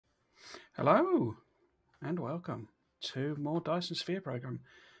Hello and welcome to more Dyson Sphere Program.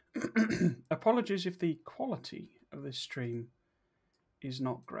 Apologies if the quality of this stream is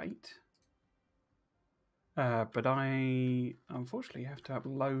not great, but I unfortunately have to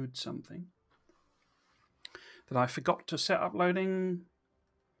upload something that I forgot to set uploading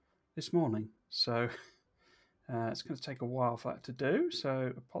this morning, so it's going to take a while for that to do,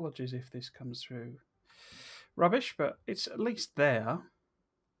 so apologies if this comes through rubbish, but it's at least there.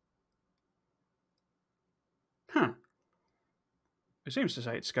 Huh. It seems to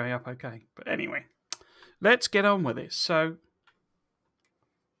say it's going up okay. But anyway, let's get on with this. So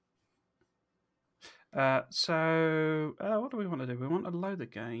what do we want to do? We want to load the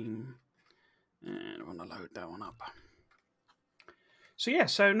game. And I want to load that one up. So yeah,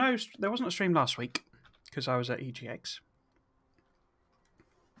 so no, there wasn't a stream last week because I was at EGX.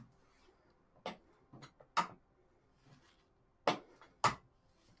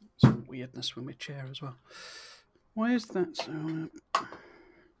 Some weirdness with my chair as well. Why is that so...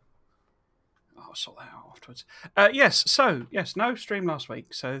 I'll sort that out afterwards. Yes, no stream last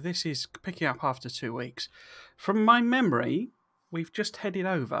week. So this is picking up after 2 weeks. From my memory, we've just headed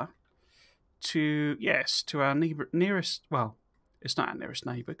over to our nearest. Well, it's not our nearest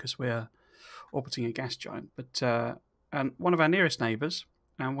neighbour because we're orbiting a gas giant, but and one of our nearest neighbours,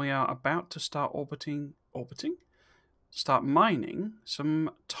 and we are about to start start mining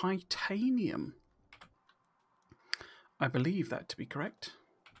some titanium. I believe that to be correct.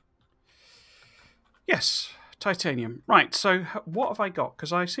 Yes, titanium. Right, so what have I got?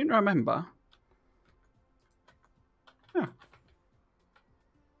 Because I seem to remember... Oh.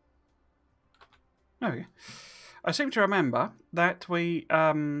 There we go. I seem to remember that we...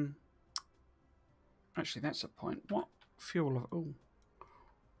 Actually, that's a point. What fuel... Oh,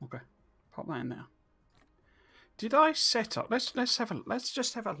 okay. Pop that in there. Did I set up... Let's just have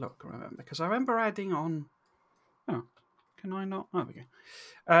a look, remember. Because I remember adding on... Oh, can I not... Oh, there we go.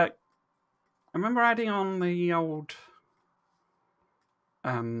 I remember adding on the old,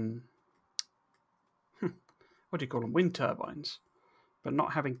 what do you call them, wind turbines, but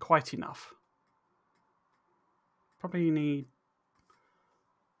not having quite enough. Probably need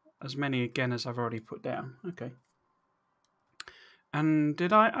as many again as I've already put down. Okay. And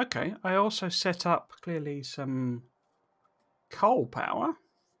did I? Okay, I also set up clearly some coal power.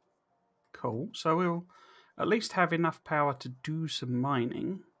 Cool. So we'll at least have enough power to do some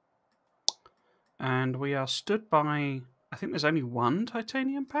mining. And we are stood by, I think there's only one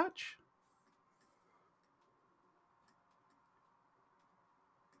titanium patch.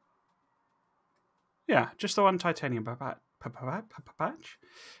 Yeah, just the one titanium patch.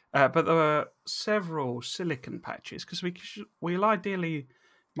 But there were several silicon patches because we'll ideally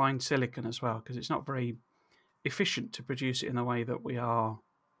mine silicon as well because it's not very efficient to produce it in the way that we are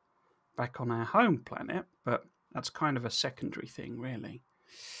back on our home planet. But that's kind of a secondary thing, really.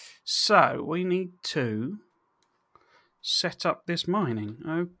 So we need to set up this mining.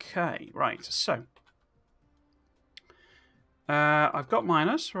 Okay, right. So I've got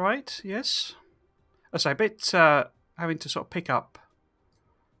miners, right? Yes. I say a bit having to sort of pick up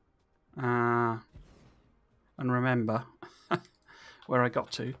and remember where I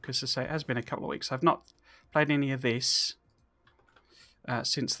got to because I say it has been a couple of weeks. I've not played any of this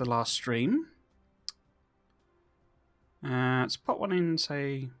since the last stream. Let's put one in,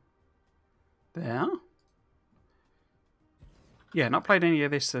 say. There. Yeah, not played any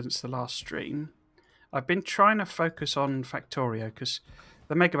of this since the last stream. I've been trying to focus on Factorio because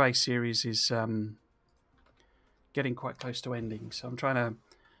the Megabase series is getting quite close to ending. So I'm trying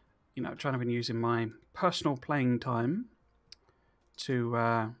to be using my personal playing time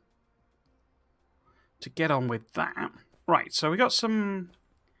to get on with that. Right, so we got some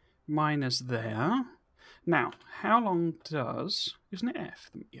miners there. Now, how long does... Isn't it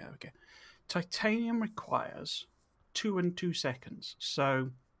F? Yeah, okay. Titanium requires 2 and 2 seconds.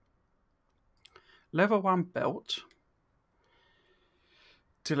 So, level 1 belt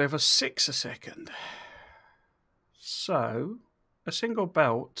delivers 6 a second. So, a single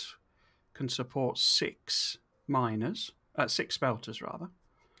belt can support 6 miners, 6 smelters rather.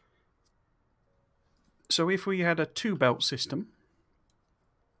 So, if we had a 2-belt system,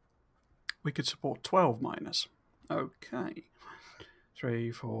 we could support 12 miners. Okay.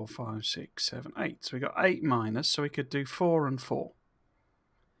 3, 4, 5, 6, 7, 8. So we got 8 miners, so we could do 4 and 4,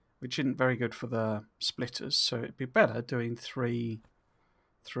 which isn't very good for the splitters. So it'd be better doing 3,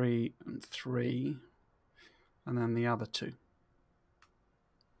 3, and 3, and then the other 2.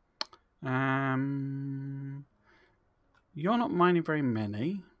 You're not mining very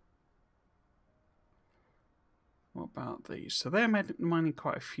many. What about these? So they're mining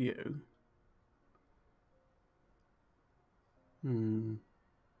quite a few. But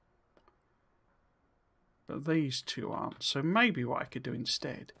these two aren't. So maybe what I could do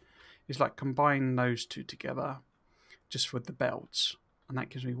instead is like combine those two together just with the belts. And that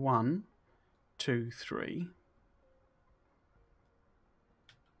gives me 1, 2, 3.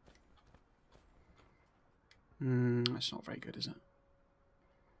 That's not very good, is it?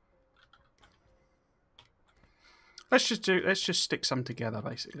 Let's just stick some together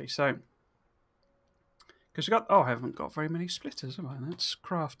basically. So because we got, oh, I haven't got very many splitters, have I? Let's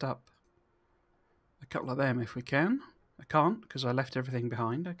craft up a couple of them if we can. I can't because I left everything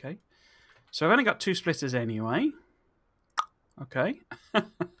behind. Okay. So I've only got 2 splitters anyway. Okay.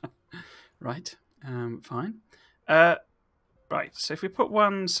 Right. Fine. Right. So if we put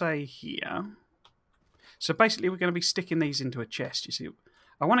one, say, here. So basically we're going to be sticking these into a chest, you see.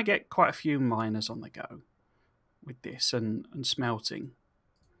 I want to get quite a few miners on the go with this and smelting.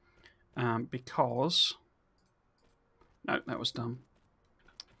 Because... No, that was dumb.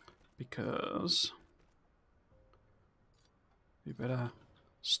 Because... we better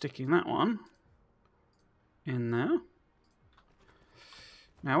sticking that one in there.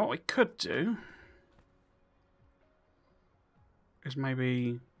 Now what we could do is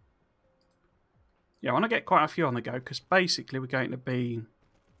maybe... yeah, I want to get quite a few on the go because basically we're going to be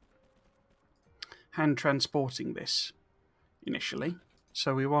hand transporting this initially.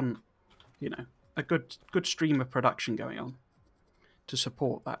 So we want, you know, a good stream of production going on to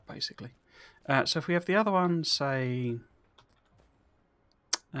support that basically. So if we have the other one, say,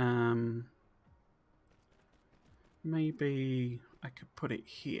 maybe I could put it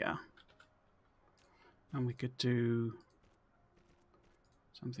here and we could do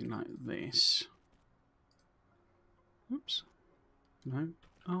something like this. Oops. No.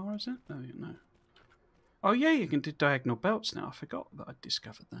 Oh, is it? Oh, no. Oh, yeah, you can do diagonal belts now. I forgot that I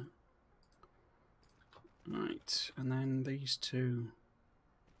discovered that. Right, and then these two,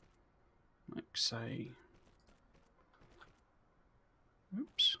 like, say...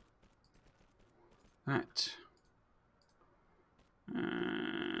 oops. That.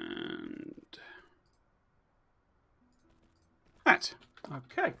 And... that.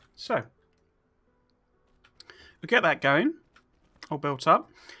 Okay, so... we get that going, all built up.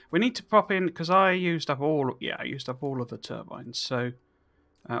 We need to pop in, because I used up all of the turbines, so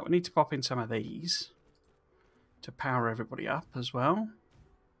we need to pop in some of these to power everybody up as well.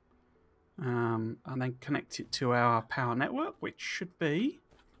 And then connect it to our power network, which should be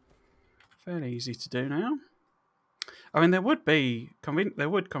fairly easy to do now. I mean, there would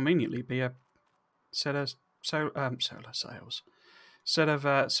conveniently be a set of solar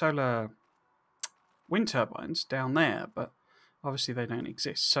wind turbines down there, but obviously they don't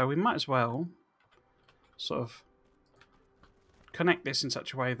exist. So we might as well sort of connect this in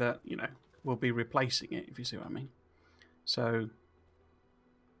such a way that, you know, we'll be replacing it, if you see what I mean. So,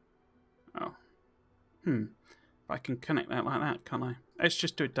 I can connect that like that, can't I? Let's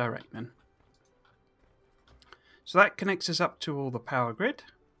just do it direct then. So that connects us up to all the power grid.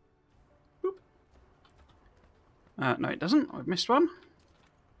 No, it doesn't. I've missed one.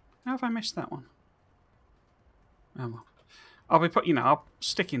 How have I missed that one? Oh well. I'll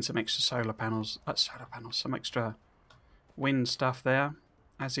stick in some extra solar panels, some extra wind stuff there,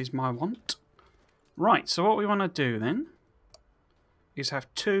 as is my want. Right, so what we want to do then is have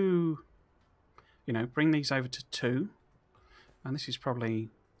 2, you know, bring these over to 2, and this is probably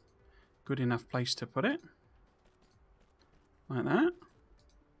good enough place to put it, like that,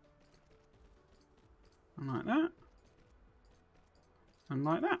 and like that, and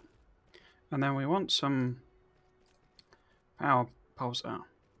like that, and then we want some power poles. Oh,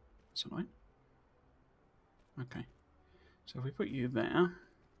 that's annoying. Okay, so if we put you there,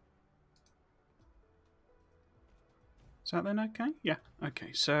 is that then okay? Yeah,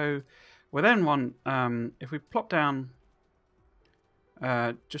 okay. So we then want, if we plop down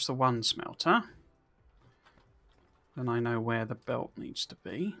just the one smelter, then I know where the belt needs to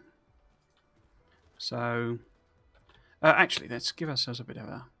be. So actually, let's give ourselves a bit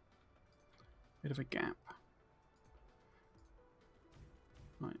of a gap.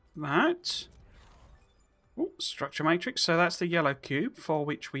 Like that. Ooh, structure matrix. So that's the yellow cube for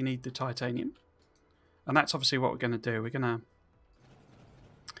which we need the titanium. And that's obviously what we're going to do. We're going to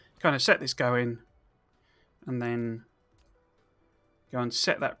kind of set this going and then go and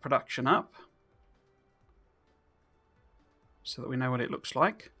set that production up so that we know what it looks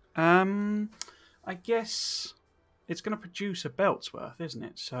like. I guess it's going to produce a belt's worth, isn't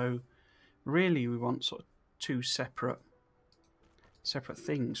it? So really we want sort of 2 separate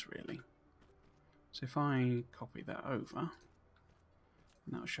things, really. So if I copy that over, and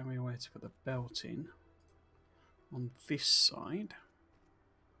that'll show me where to put the belt in. on this side,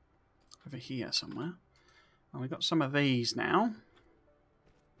 over here somewhere. And we've got some of these now.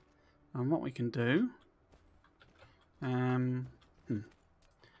 And what we can do,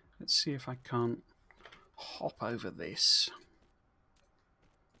 let's see if I can't hop over this.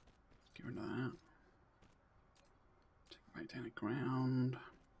 Get rid of that. Take it back down the ground.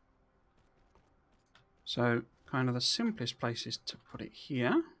 So, kind of the simplest place is to put it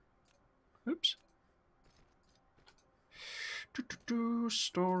here. Oops.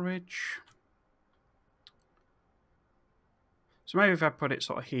 Storage. So maybe if I put it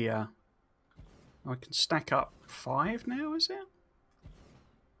sort of here, I can stack up 5 now, is it?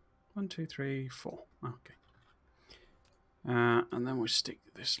 1, 2, 3, 4. Okay. And then we'll stick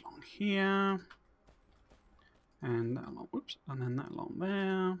this along here. And that along, whoops, and then that along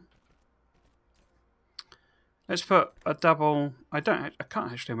there. Let's put a double. I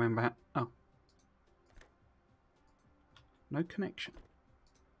can't actually remember how, oh. No connection.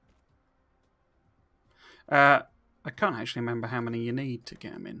 I can't actually remember how many you need to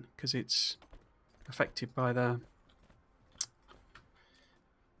get them in, because it's affected by the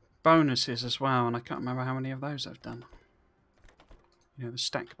bonuses as well, and I can't remember how many of those I've done. You know, the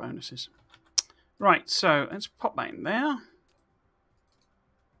stack bonuses. Right, so let's pop that in there.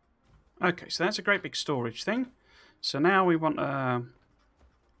 Okay, so that's a great big storage thing. So now we want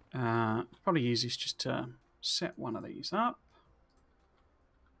probably easiest just to set one of these up.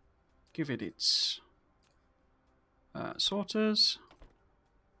 Give it its sorters.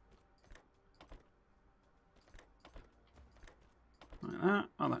 Like that.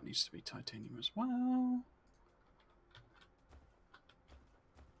 Oh, that needs to be titanium as well.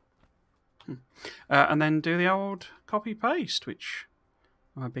 And then do the old copy paste, which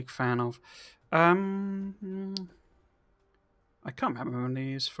I'm a big fan of. I can't remember how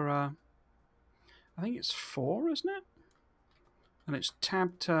many it is for I think it's 4, isn't it? And it's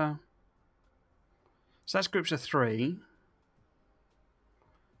tabbed to. So that's groups of 3.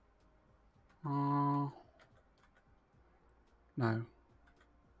 No.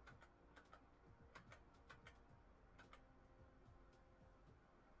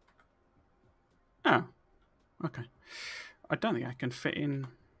 Oh, okay. I don't think I can fit in.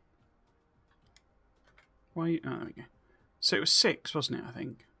 Why? Oh, there we go. So it was 6, wasn't it? I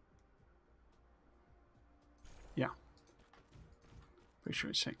think. Yeah. Pretty sure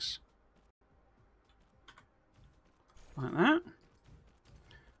it's 6. Like that.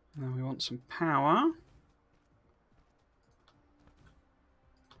 And then we want some power.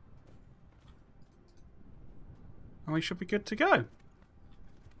 And we should be good to go.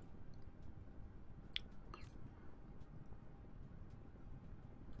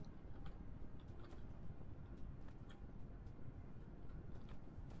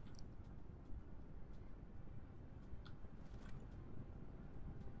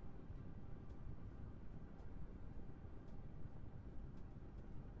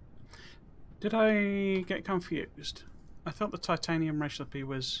 Did I get confused? I thought the titanium recipe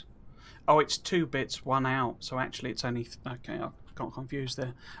was... Oh, it's 2 bits, 1 out. So actually it's only... Okay, I got confused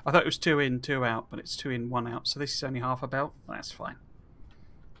there. I thought it was 2 in, 2 out, but it's 2 in, 1 out. So this is only half a belt. That's fine.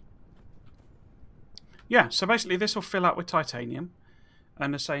 Yeah, so basically this will fill up with titanium.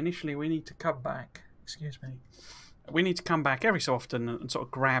 And as I say, initially we need to come back... Excuse me. We need to come back every so often and sort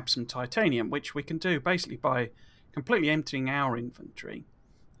of grab some titanium, which we can do basically by completely emptying our inventory.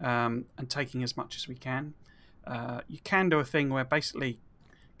 And taking as much as we can. You can do a thing where basically,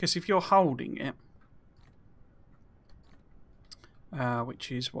 because if you're holding it,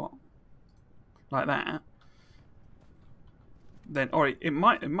 which is what, like that, then, or it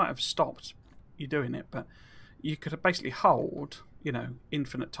might have stopped you doing it, but you could basically hold, you know,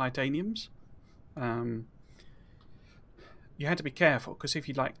 infinite titaniums. You had to be careful because if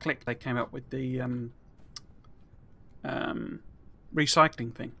you like click, they came up with the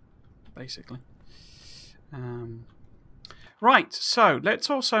recycling thing, basically. Right, so let's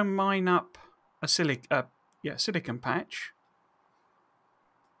also mine up a silicon patch.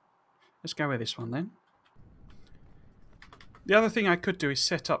 Let's go with this one then. The other thing I could do is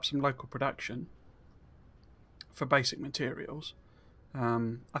set up some local production for basic materials.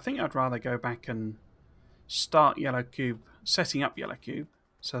 I think I'd rather go back and start Yellow Cube, setting up Yellow Cube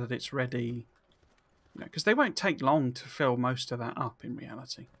so that it's ready. You know, because they won't take long to fill most of that up in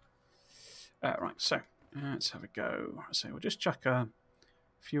reality. Right, so let's have a go. So we'll just chuck a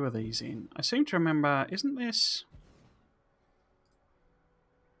few of these in. I seem to remember, isn't this...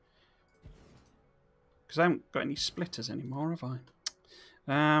 Because I haven't got any splitters anymore, have I?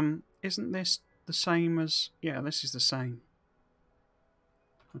 Isn't this the same as... Yeah, this is the same.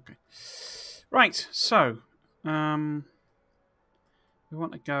 Okay. Right, so We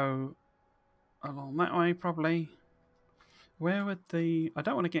want to go along that way, probably. Where would the... I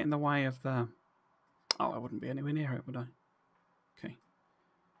don't want to get in the way of the... Oh, I wouldn't be anywhere near it, would I? Okay.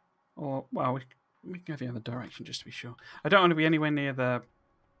 Or, well, we can go the other direction just to be sure. I don't want to be anywhere near the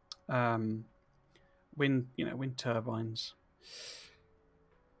wind turbines.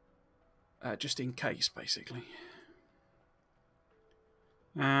 Just in case, basically.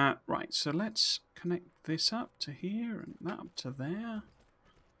 Right, so let's connect this up to here and that up to there.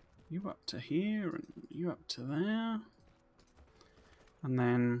 You up to here and you up to there. And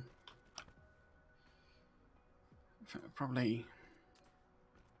then probably,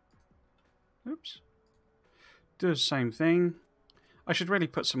 oops, do the same thing. I should really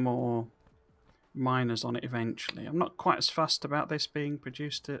put some more miners on it eventually. I'm not quite as fussed about this being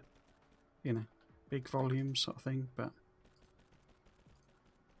produced at, you know, big volume sort of thing, but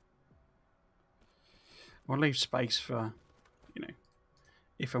we'll leave space for, you know,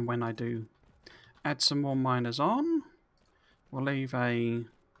 if and when I do add some more miners on. We'll leave a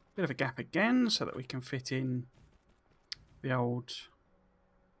bit of a gap again so that we can fit in the old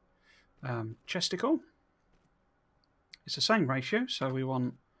chesticle. It's the same ratio, so we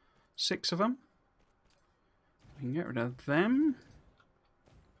want 6 of them. We can get rid of them.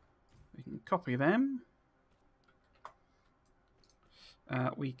 We can copy them.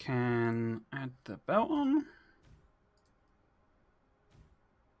 We can add the belt on.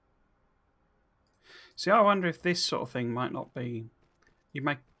 See, I wonder if this sort of thing might not be, you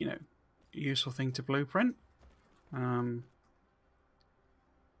know, a useful thing to blueprint.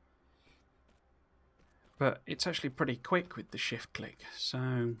 But it's actually pretty quick with the shift click,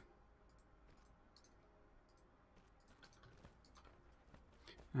 so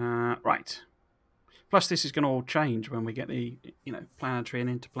right. Plus, this is going to all change when we get the, you know, planetary and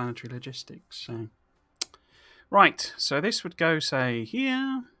interplanetary logistics. So, right. So this would go, say,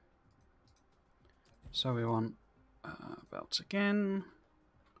 here. So we want belts again.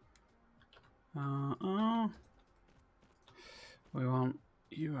 We want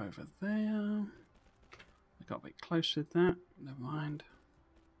you over there. I got a bit close with that. Never mind.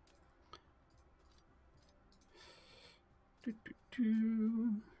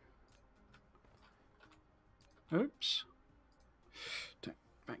 Oops.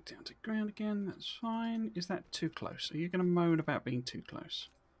 Back down to ground again. That's fine. Is that too close? Are you going to moan about being too close?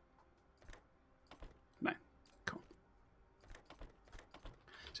 No. Cool.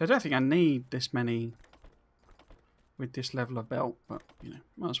 So I don't think I need this many with this level of belt, but, you know,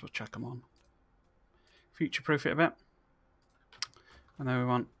 might as well chuck them on. Future-proof it a bit. And then we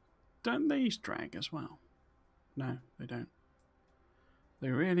want... Don't these drag as well? No, they don't. They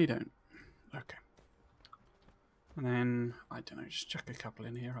really don't. Okay. And then, I don't know, just chuck a couple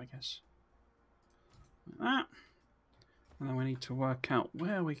in here, I guess. Like that. And then we need to work out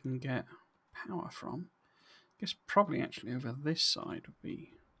where we can get power from. I guess probably actually over this side would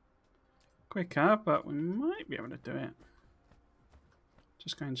be quicker, but we might be able to do it.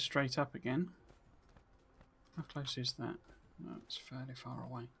 Just going straight up again. How close is that? No, it's fairly far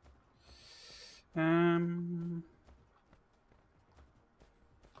away.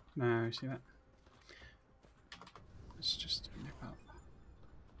 No, see that? Let's just nip up.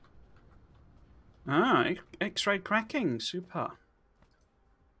 Ah, X-ray cracking, super.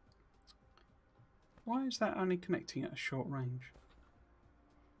 Why is that only connecting at a short range?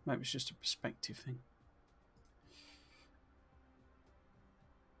 Maybe it's just a perspective thing.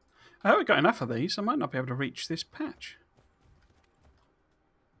 I hope we got enough of these. I might not be able to reach this patch.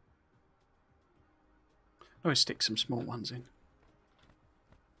 Always stick some small ones in.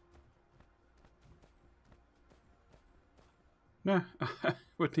 No,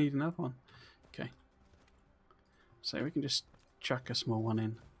 would need another one. Okay. So we can just chuck a small one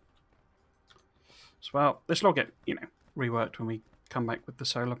in. So, well, this will all get, you know, reworked when we come back with the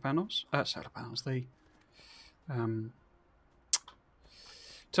solar panels. The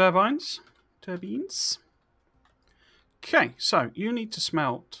turbines. Okay, so you need to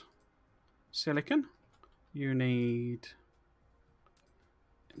smelt silicon. You need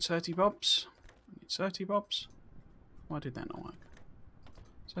inserty bobs. Inserty bobs. Why did that not work?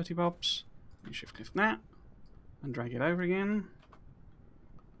 Inserty bobs. You shift lift that and drag it over again.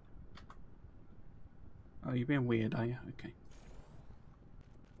 Oh, you're being weird, are you? Okay.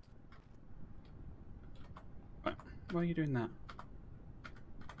 Right. Why are you doing that?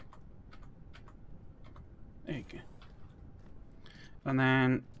 There you go. And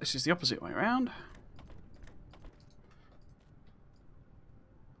then this is the opposite way around.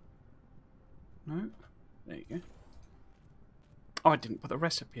 No. There you go. Oh, I didn't put the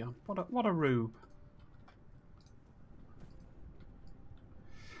recipe on. What a rube.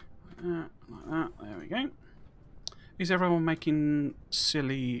 Like that. There we go. Is everyone making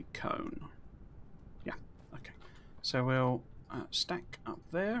silicone? Yeah. Okay. So we'll stack up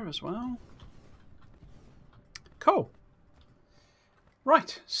there as well. Cool.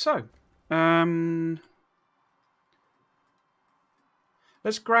 Right. So,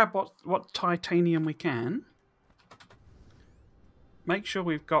 let's grab what titanium we can. Make sure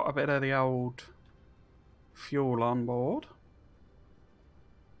we've got a bit of the old fuel on board.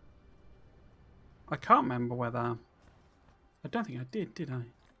 I can't remember whether... I don't think I did I?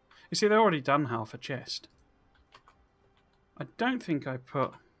 You see, they've already done half a chest. I don't think I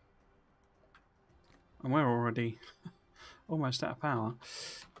put... And we're already almost out of power.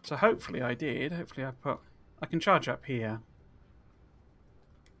 So hopefully I did. Hopefully I put... I can charge up here.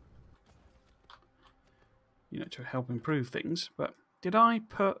 You know, to help improve things. But did I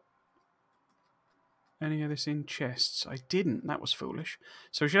put any of this in chests? I didn't. That was foolish.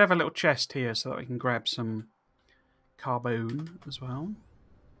 So we should have a little chest here so that we can grab some carbon as well.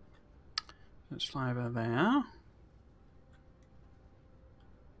 Let's fly over there.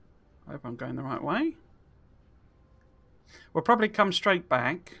 I hope I'm going the right way. We'll probably come straight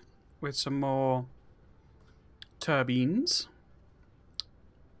back with some more turbines.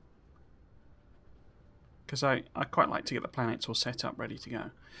 Because I quite like to get the planets all set up, ready to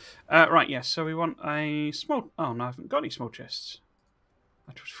go. Right, yes, so we want a small... Oh, no, I haven't got any small chests.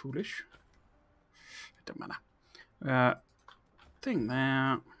 That was foolish. It doesn't matter. Thing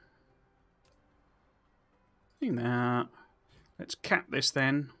there. Thing there. Let's cap this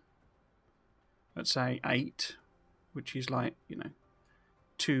then. Let's say 8, which is like, you know,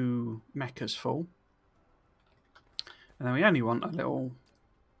 2 mechas full. And then we only want a little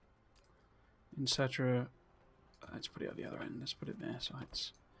inserter. Let's put it at the other end. Let's put it there so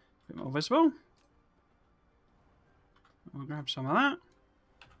it's a bit more visible. We'll grab some of that.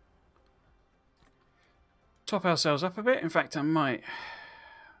 Top ourselves up a bit. In fact, I might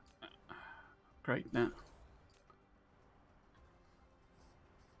upgrade that.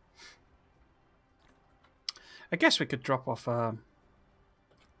 I guess we could drop off a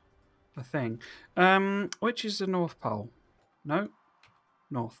thing. Which is the North Pole? No?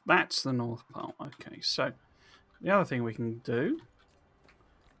 North. That's the North Pole. Okay, so the other thing we can do,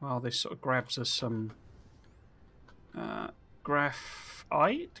 while this sort of grabs us some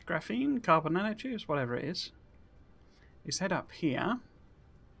graphene, carbon nanotubes, whatever it is head up here,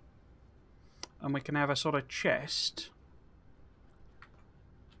 and we can have a sort of chest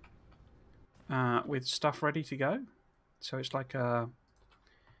with stuff ready to go. So it's like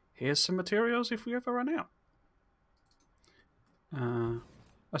here's some materials if we ever run out.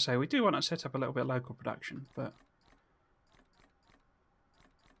 I say we do want to set up a little bit of local production, but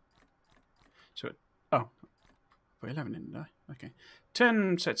so oh, put 11 in, did I? Okay,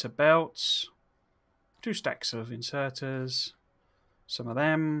 10 sets of belts, 2 stacks of inserters, some of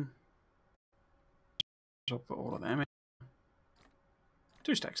them. So I'll put all of them in.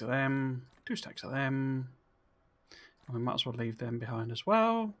 2 stacks of them, 2 stacks of them, and we might as well leave them behind as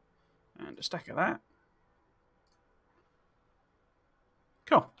well, and a stack of that.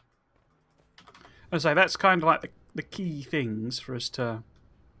 Cool. As I say, that's kind of like the key things for us to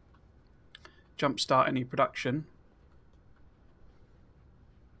jumpstart any production.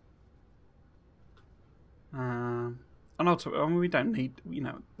 And also, I mean, we don't need, you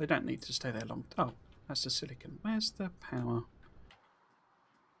know, they don't need to stay there long. Oh, that's the silicon. Where's the power?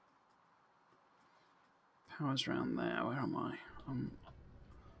 Power's around there. Where am I?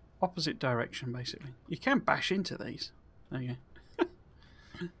 Opposite direction, basically. You can bash into these. There you go.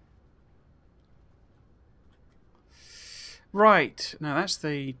 Right, now that's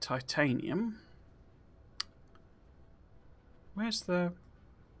the titanium. Where's the...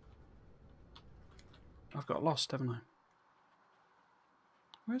 I've got lost, haven't I?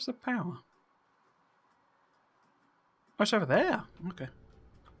 Where's the power? Oh, it's over there. Okay.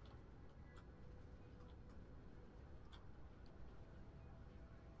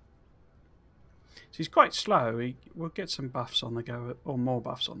 So he's quite slow. We'll get some buffs on the go, or more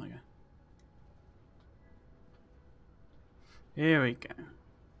buffs on the go. Here we go.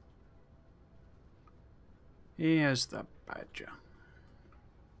 Here's the badger.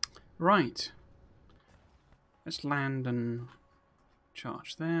 Right. Let's land and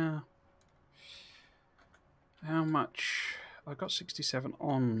charge there. How much? I've got 67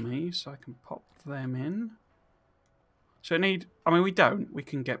 on me, so I can pop them in. So I mean, we don't. We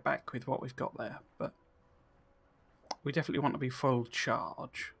can get back with what we've got there, but we definitely want to be full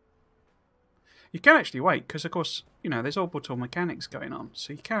charge. You can actually wait, because of course, you know, there's orbital mechanics going on,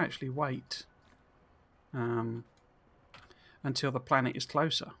 so you can actually wait until the planet is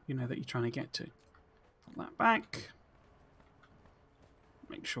closer, you know, that you're trying to get to. Put that back.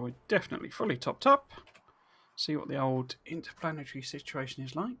 Make sure we're definitely fully topped up. See what the old interplanetary situation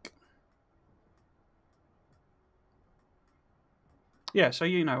is like. Yeah, so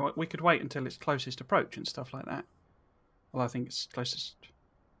you know, we could wait until it's closest approach and stuff like that. Well, I think it's closest,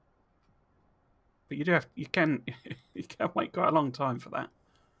 but you can wait quite a long time for that.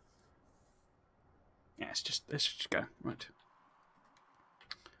 Yeah, let's just go right.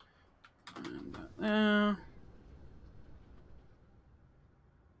 And that there.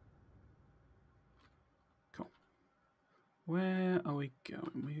 Cool. Where are we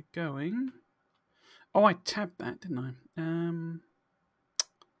going? We're going. Oh, I tabbed that, didn't I?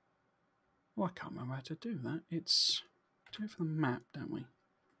 Oh, I can't remember how to do that. It's do it for the map, don't we?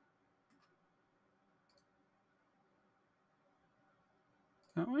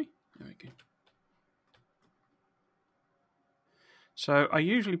 That way? There we go. So I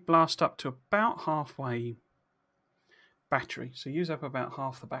usually blast up to about halfway battery. So use up about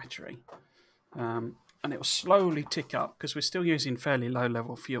half the battery. And it will slowly tick up because we're still using fairly low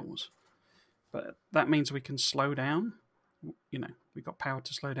level fuels. But that means we can slow down. You know, we've got power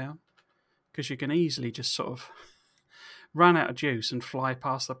to slow down. Because you can easily just sort of run out of juice and fly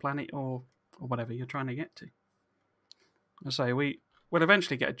past the planet or whatever you're trying to get to. I say we'll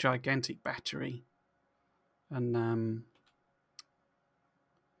eventually get a gigantic battery and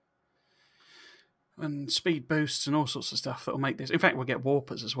speed boosts and all sorts of stuff that will make this. In fact, we'll get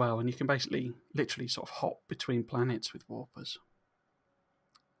warpers as well, and you can basically literally sort of hop between planets with warpers.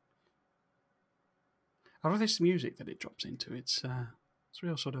 I love this music that it drops into. It's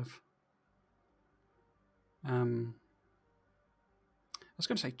real sort of. I was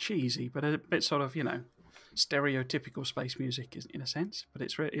going to say cheesy, but a bit sort of, you know, stereotypical space music in a sense. But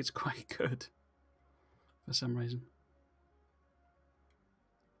it's quite good for some reason.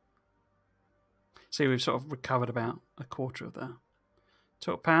 See, we've sort of recovered about a quarter of the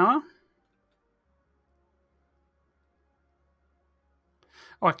total power.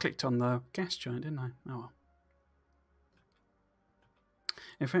 Oh, I clicked on the gas giant, didn't I? Oh well.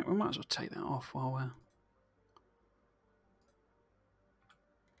 In fact, we might as well take that off while we're.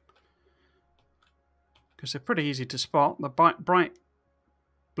 Because they're pretty easy to spot. The bright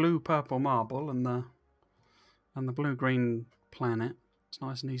blue-purple marble and the blue-green planet. It's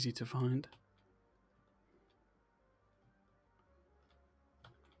nice and easy to find.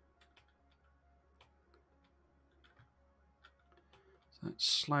 So let's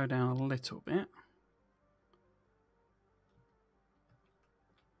slow down a little bit.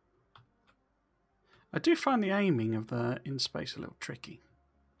 I do find the aiming of the in space a little tricky.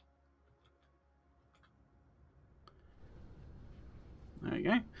 There you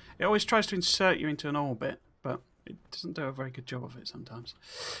go. It always tries to insert you into an orbit, but it doesn't do a very good job of it sometimes.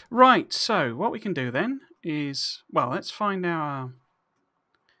 Right, so what we can do then is, well, let's find our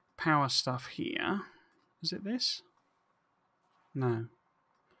power stuff here. Is it this? No.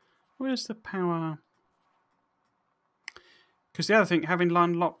 Where's the power? Because the other thing, having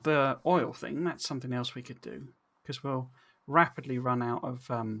unlocked the oil thing, that's something else we could do. Because we'll rapidly run out of,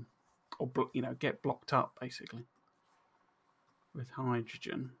 or you know, get blocked up basically with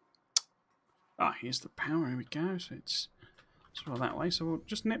hydrogen. Ah, here's the power. Here we go. So it's sort of that way. So we'll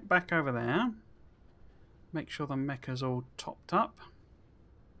just nip back over there. Make sure the mecha's all topped up.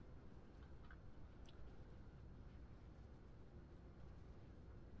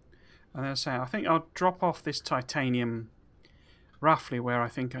 And as I say, I think I'll drop off this titanium roughly where I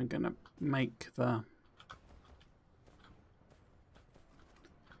think I'm going to make the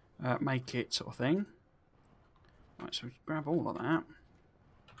make it sort of thing. Right, so we grab all of that,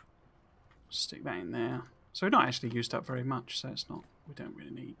 stick that in there. So we've not actually used up very much, so it's not. We don't really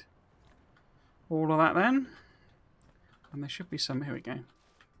need all of that then. And there should be some. Here we go.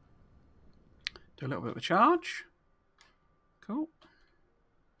 Do a little bit of a charge. Cool.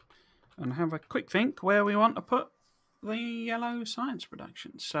 And have a quick think where we want to put the yellow science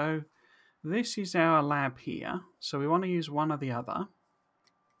production. So this is our lab here. So we want to use one or the other.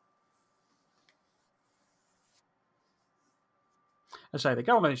 As I say, the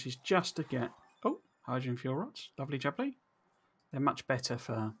goal is just to get hydrogen fuel rods. Lovely jubbly. They're much better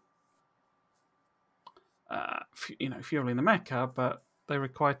for you know, fueling the mecha, but they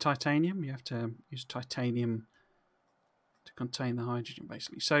require titanium. You have to use titanium to contain the hydrogen,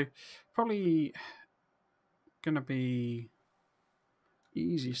 basically. So probably going to be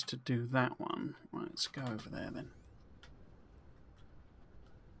easiest to do that one. Right, let's go over there then.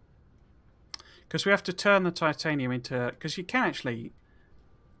 Because we have to turn the titanium into... Because you can actually...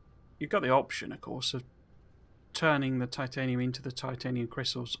 You've got the option, of course, of turning the titanium into the titanium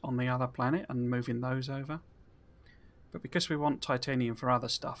crystals on the other planet and moving those over. But because we want titanium for other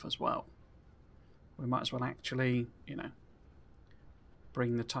stuff as well, we might as well actually, you know,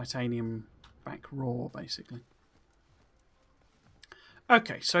 bring the titanium back raw, basically.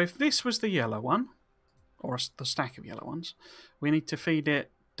 Okay, so if this was the yellow one, or the stack of yellow ones, we need to feed it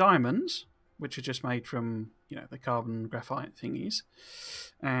diamonds, which are just made from, you know, the carbon graphite thingies,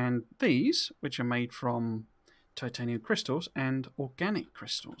 and these, which are made from titanium crystals and organic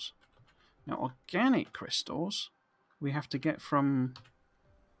crystals. Now, organic crystals we have to get from,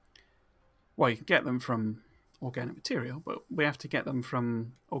 well, you can get them from organic material, but we have to get them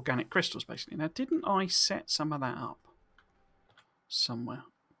from organic crystals, basically. Now, didn't I set some of that up somewhere?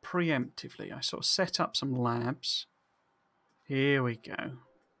 Preemptively, I sort of set up some labs. Here we go.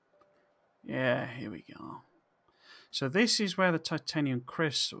 Yeah, here we go. So this is where the titanium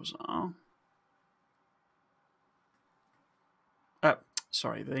crystals are.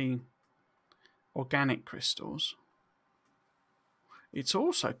 Sorry, the organic crystals. It's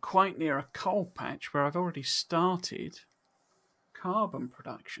also quite near a coal patch where I've already started carbon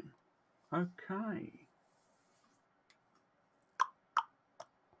production. Okay.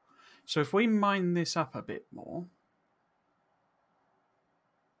 So if we mine this up a bit more,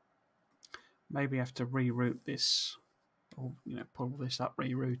 maybe have to reroute this, or, you know, pull this up,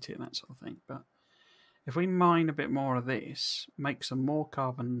 reroute it, and that sort of thing. But if we mine a bit more of this, make some more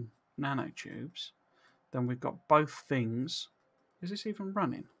carbon nanotubes, then we've got both things. Is this even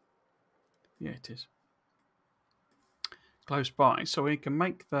running? Yeah, it is. Close by, so we can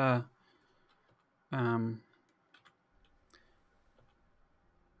make the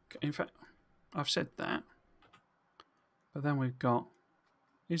in fact, I've said that, but then we've got,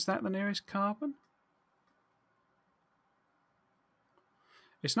 is that the nearest carbon?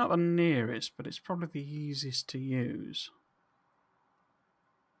 It's not the nearest, but it's probably the easiest to use.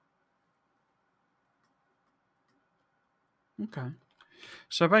 Okay.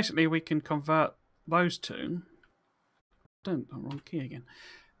 So basically we can convert those two, wrong key again,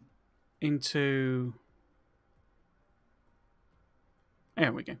 into,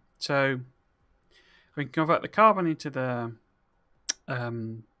 there we go. So we can convert the carbon into the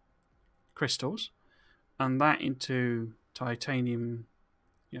crystals, and that into titanium,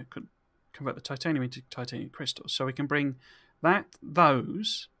 you know, could convert the titanium into titanium crystals. So we can bring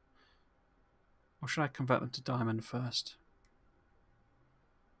those, or should I convert them to diamond first?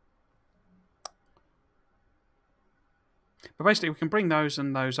 But basically we can bring those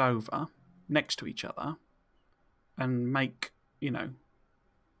and those over next to each other and make, you know,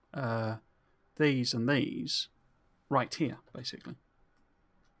 these and these right here, basically.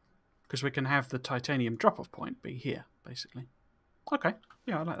 Because we can have the titanium drop-off point be here, basically. Okay,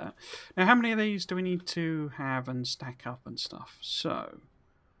 yeah, I like that. Now, how many of these do we need to have and stack up and stuff? So,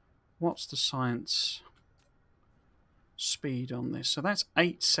 what's the science speed on this? So that's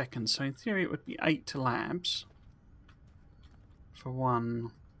 8 seconds. So in theory, it would be 8 labs for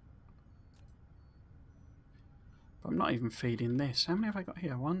one. But I'm not even feeding this. How many have I got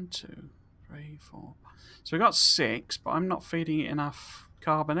here? 1, 2, 3, 4. So we've got 6, but I'm not feeding it enough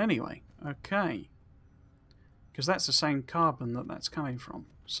carbon anyway. Okay. Because that's the same carbon that's coming from.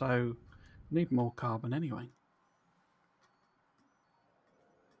 So I need more carbon anyway.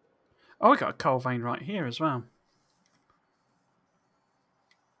 Oh, we got a coal vein right here as well.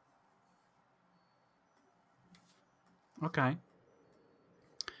 Okay.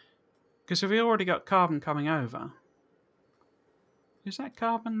 Because if we already got carbon coming over, is that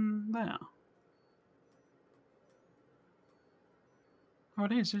carbon there? Oh,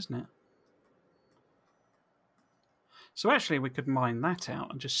 it is, isn't it? So actually we could mine that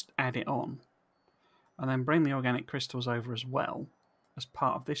out and just add it on, and then bring the organic crystals over as well as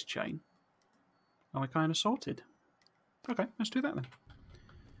part of this chain, and we're kind of sorted. Okay, let's do that then.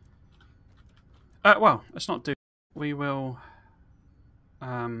 Well, let's not do. We will,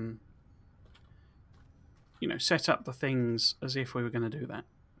 you know, set up the things as if we were going to do that,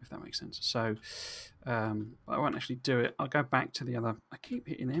 if that makes sense. So I won't actually do it. I'll go back to the other. I keep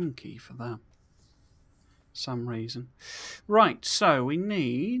hitting M key for that. Some reason. Right, so we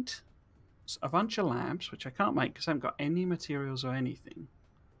need a bunch of labs, which I can't make because I haven't got any materials or anything.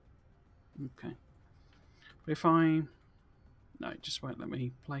 Okay. But if I... No, it just won't let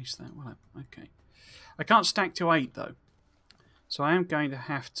me place that, will it? Okay. I can't stack to 8, though. So I am going to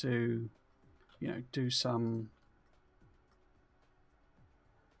have to, you know, do some...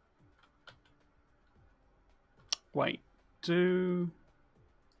 Wait, do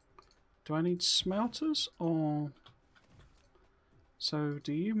I need smelters, or... So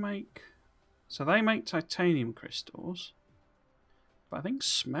do you make So they make titanium crystals, but I think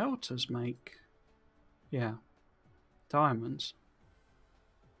smelters make, yeah, diamonds.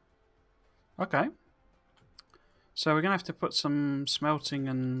 Okay. So we're going to have to put some smelting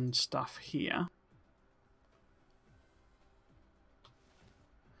and stuff here.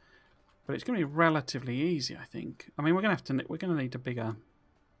 But it's going to be relatively easy, I think. I mean, we're going to need a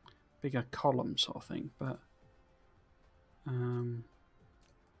bigger column sort of thing, but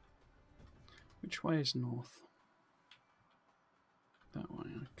which way is north? That way,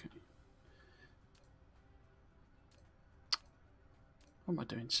 okay. What am I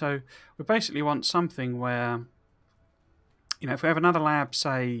doing? So we basically want something where, you know, if we have another lab,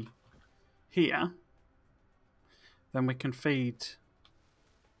 say, here, then we can feed.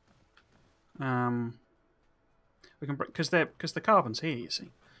 We can, because the carbon's here, you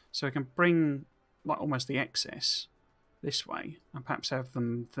see, so we can bring like almost the excess this way, and perhaps have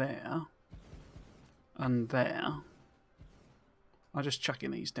them there and there. I'll just chucking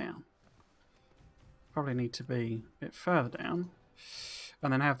these down. Probably need to be a bit further down,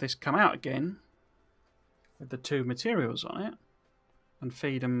 and then have this come out again with the two materials on it, and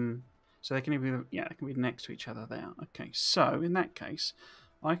feed them so they can be, yeah, they can be next to each other there. Okay, so in that case,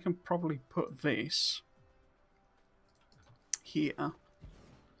 I can probably put this here,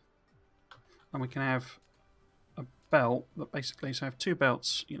 and we can have a belt that basically, so I have two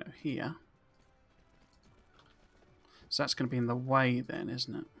belts, you know, here. So that's going to be in the way then,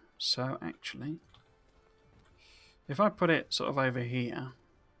 isn't it? So actually, if I put it sort of over here,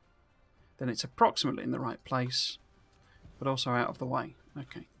 then it's approximately in the right place, but also out of the way.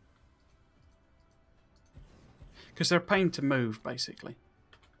 Okay. Because they're a pain to move, basically,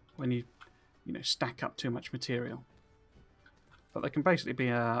 when you know, stack up too much material. But they can basically be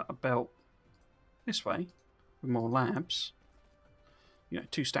a belt this way, with more labs. You know,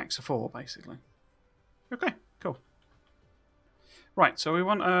 2 stacks of 4, basically. Okay, cool. Right, so we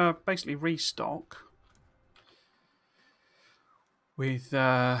want to basically restock with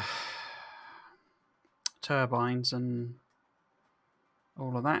turbines and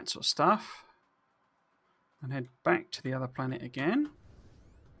all of that sort of stuff. And head back to the other planet again.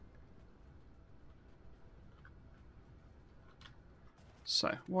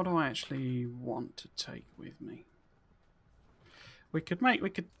 So, what do I actually want to take with me? We could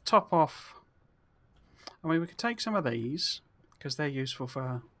top off. I mean, we could take some of these because they're useful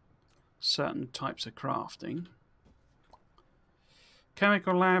for certain types of crafting.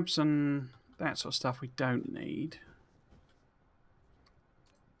 Chemical labs and that sort of stuff we don't need.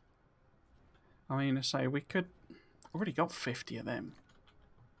 I mean, I say we could. Already got 50 of them.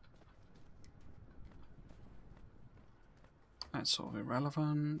 That's sort of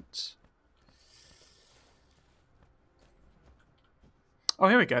irrelevant. Oh,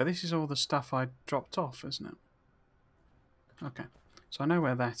 here we go. This is all the stuff I dropped off, isn't it? Okay. So I know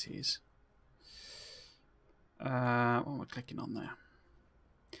where that is. What am I clicking on there?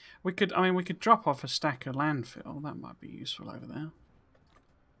 We could, I mean, we could drop off a stack of landfill. That might be useful over there.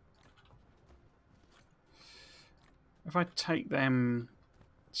 If I take them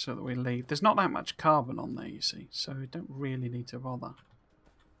so that we leave... There's not that much carbon on there, you see, so we don't really need to bother.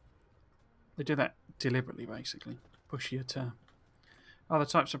 They do that deliberately, basically. Push you to other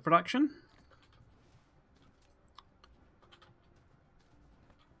types of production.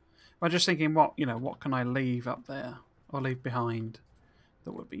 I'm just thinking, what, you know, what can I leave up there or leave behind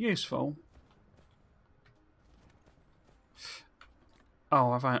that would be useful?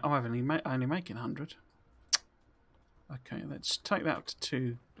 Oh, I'm only making 100. Okay, let's take that up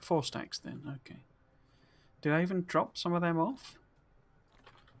to 4 stacks then. Okay. Did I even drop some of them off?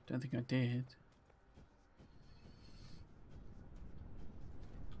 Don't think I did.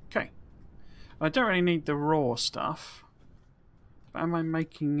 Okay. I don't really need the raw stuff. But am I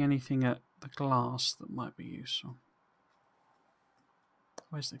making anything at the glass that might be useful?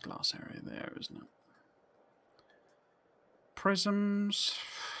 Where's the glass area? There, isn't it? Prisms.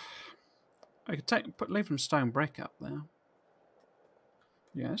 I could leave some stone brick up there.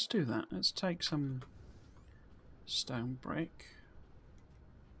 Yeah, let's do that. Let's take some stone brick.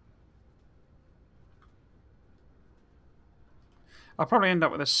 I'll probably end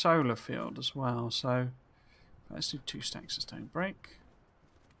up with a solar field as well, so let's do 2 stacks of stone brick.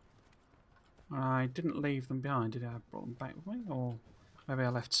 I didn't leave them behind, did I? I brought them back with me, or maybe I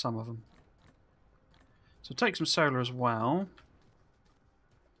left some of them. So take some solar as well.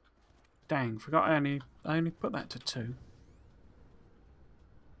 Dang, forgot I only put that to 2.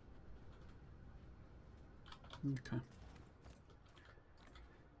 Okay.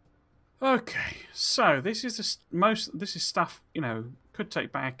 Okay, So this is This is stuff, you know, could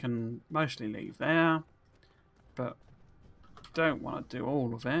take back and mostly leave there, but don't want to do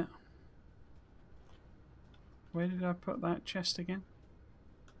all of it. Where did I put that chest again?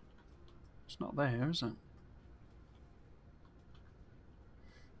 It's not there, is it?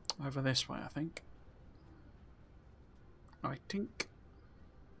 Over this way, I think.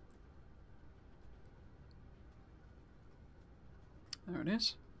 There it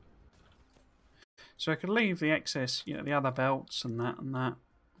is. So I could leave the excess, you know, the other belts and that,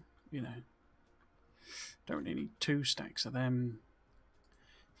 you know. Don't really need 2 stacks of them.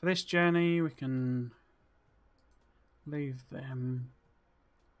 For this journey, we can leave them.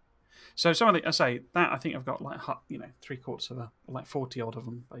 So some of the, I say that I think I've got like, you know, 3/4 of like 40 odd of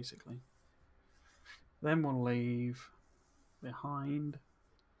them basically. Then we'll leave behind.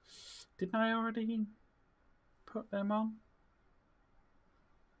 Didn't I already put them on?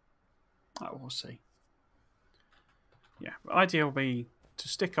 Oh, we'll see. Yeah, the idea will be to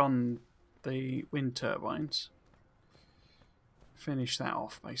stick on the wind turbines. Finish that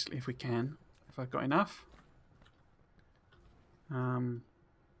off basically if we can, if I've got enough.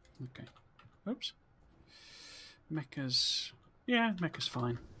 Okay. Oops. Mecha's, yeah, Mecha's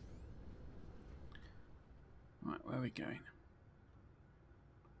fine. Right, where are we going?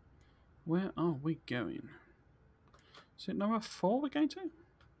 Where are we going? Is it number 4 we're going to?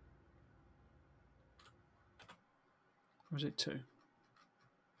 Or is it 2?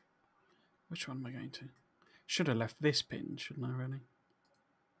 Which one am I going to? Should have left this pin, shouldn't I, really?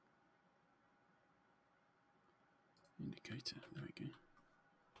 Indicator, there we go.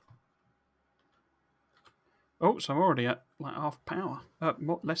 Oh, so I'm already at like half power.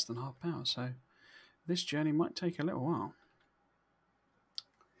 Less than half power, so this journey might take a little while.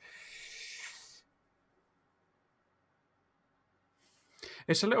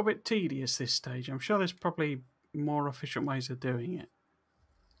 It's a little bit tedious this stage. I'm sure there's probably more efficient ways of doing it.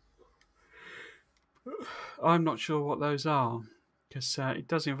 I'm not sure what those are, because it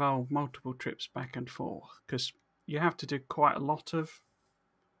does involve multiple trips back and forth, because you have to do quite a lot of,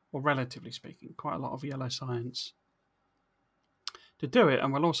 or relatively speaking, quite a lot of yellow science to do it,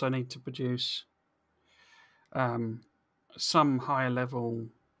 and we'll also need to produce some higher level,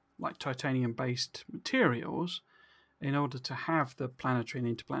 like titanium-based materials in order to have the planetary and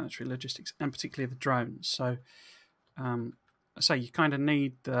interplanetary logistics, and particularly the drones. So, so you kind of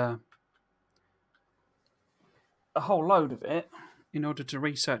need a whole load of it in order to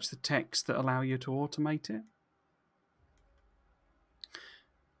research the techs that allow you to automate it.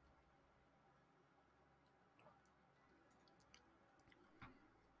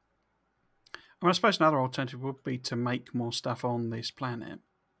 I suppose another alternative would be to make more stuff on this planet.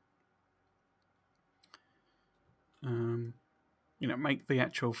 You know, make the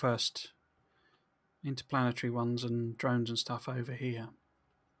actual first interplanetary ones and drones and stuff over here.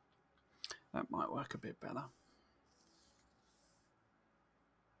 That might work a bit better.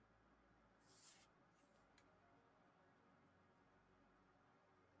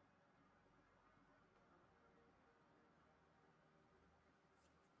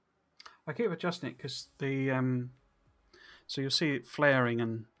 I keep adjusting it because the so you'll see it flaring,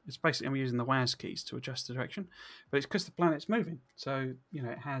 and it's basically I'm using the WAS keys to adjust the direction, but it's because the planet's moving. So you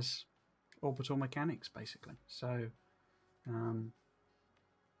know it has orbital mechanics basically. So that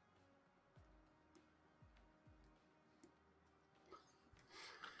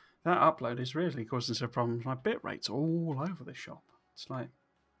upload is really causing some problems. My bit rate's all over the shop. It's like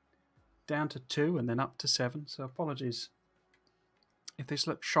down to 2 and then up to 7. So apologies if this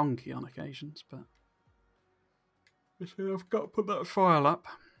looks shonky on occasions, but I've got to put that file up.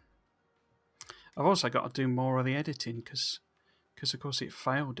 I've also got to do more of the editing because of course it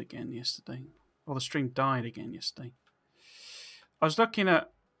failed again yesterday, or the stream died again yesterday. I was looking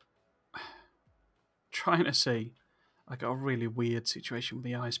at trying to see. I got a really weird situation with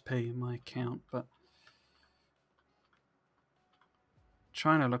the ISP in my account, but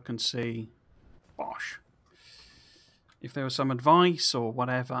trying to look and see, if there was some advice or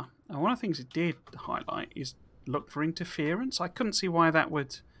whatever. And one of the things it did highlight is look for interference. I couldn't see why that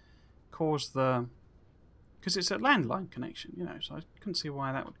would cause because it's a landline connection, you know, so I couldn't see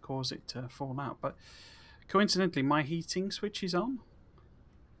why that would cause it to fall out. But coincidentally, my heating switch is on.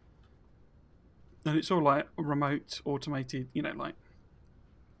 And it's all like a remote automated, you know, like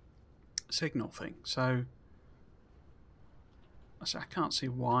signal thing. So I can't see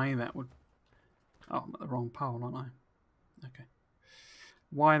why that would... Oh, I'm at the wrong pole, aren't I? Okay.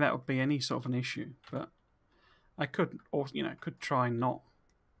 Why that would be any sort of an issue, but I could, or you know, could try not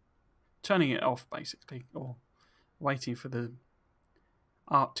turning it off basically, or waiting for the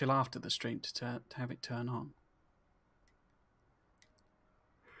till after the stream to have it turn on.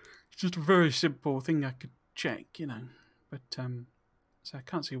 It's just a very simple thing I could check, you know. But so I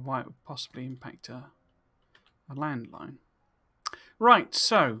can't see why it would possibly impact a landline. Right,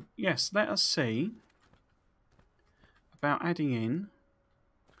 so yes, let us see about adding in.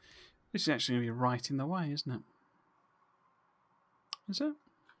 This is actually going to be right in the way, isn't it? Is it?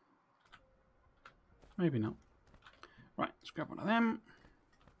 Maybe not. Right, let's grab one of them.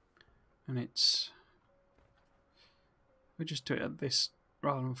 And it's... we'll just do it at this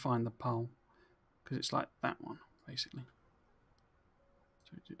rather than find the pole. Because it's like that one, basically.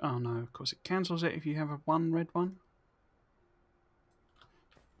 So, oh no, of course it cancels it if you have a one red one.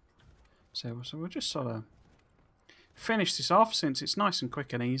 So we'll just sort of finish this off since it's nice and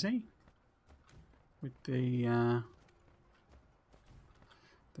quick and easy. With the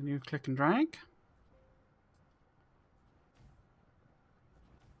new click and drag.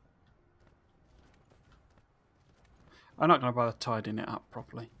 I'm not going to bother tidying it up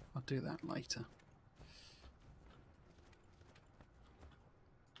properly. I'll do that later.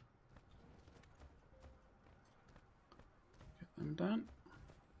 Get them done.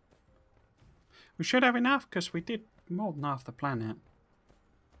 We should have enough because we did more than half the planet.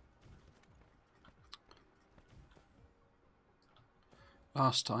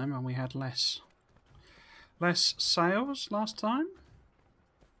 Last time, and we had less sails last time.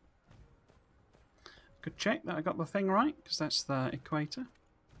 Could check that I got the thing right, because that's the equator.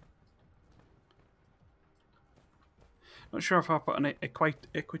 Not sure if I put an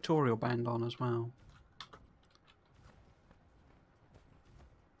equatorial band on as well.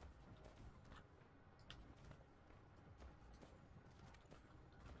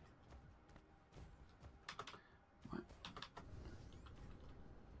 Right.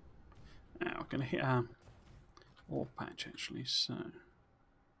 Now we're going to hit our ore patch actually, so...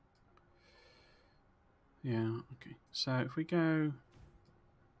 yeah, okay. So if we go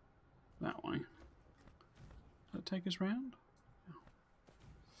that way, does that take us round? Yeah.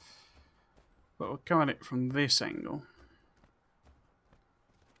 But we'll come at it from this angle.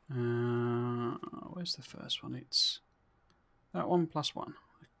 Where's the first one? It's that one plus one.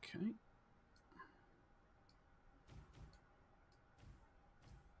 Okay.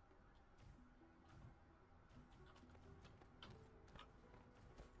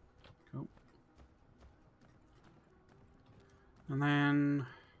 Cool. And then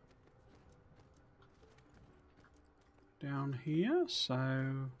down here, so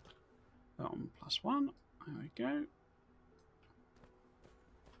that one plus one. There we go.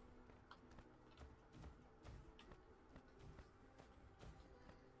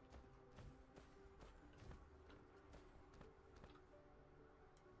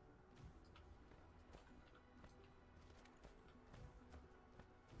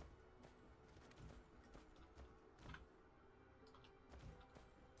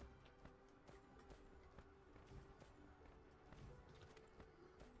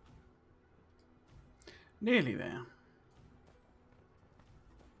 Nearly there.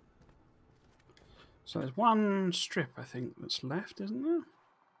 So there's one strip, I think, that's left, isn't there?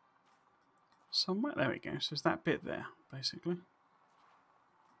 Somewhere. There we go. So there's that bit there, basically.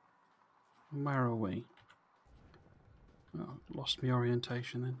 And where are we? Oh, lost my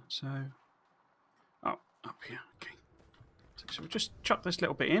orientation then. So, oh, up here. Okay. So we'll just chuck this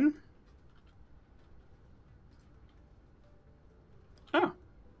little bit in. Oh.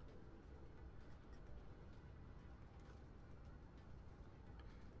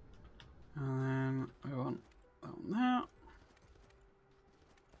 And then we want that one there.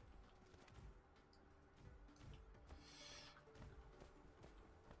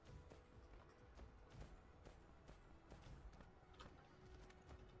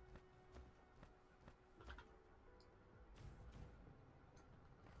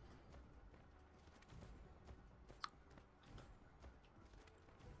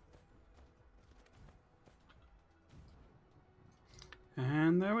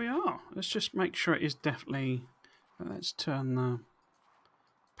 And there we are. Let's just make sure it is definitely... let's turn the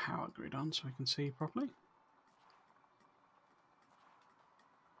power grid on so we can see properly.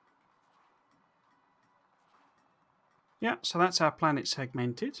 Yeah, so that's our planet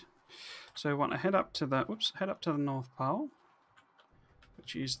segmented. So we want to head up to the North Pole,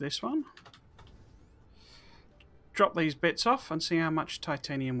 which is this one. Drop these bits off and see how much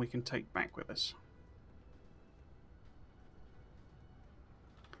titanium we can take back with us.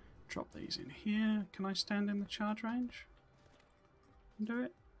 Drop these in here. Can I stand in the charge range and do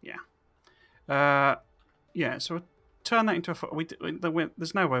it? Yeah. Yeah, so we'll turn that into a...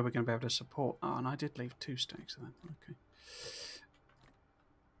 there's no way we're going to be able to support... oh, and I did leave 2 stacks of them. Okay.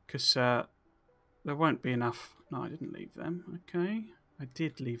 because there won't be enough. No, I didn't leave them. Okay, I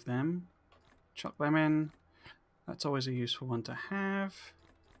did leave them. Chuck them in. That's always a useful one to have.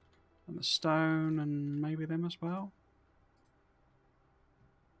 And the stone, and maybe them as well.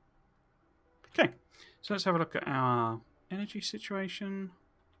 Okay, so let's have a look at our energy situation.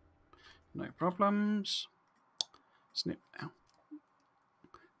 No problems. Snip now.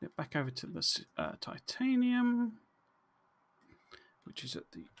 Nip back over to the titanium, which is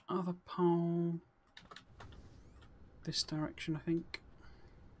at the other pole. This direction, I think.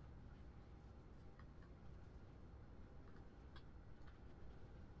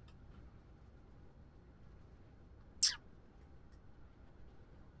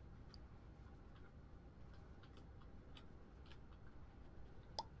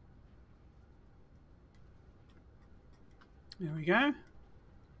 There we go.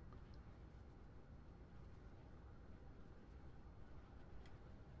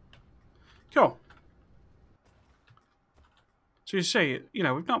 Cool. So you see, you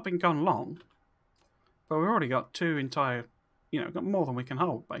know, we've not been gone long, but we've already got two entire, you know, we've got more than we can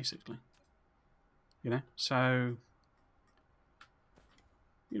hold, basically. You know, so,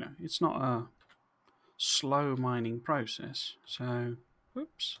 you know, it's not a slow mining process. So,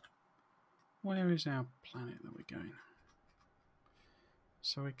 whoops. Where is our planet that we're going?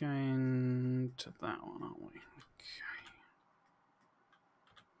 So we're going to that one, aren't we? Okay.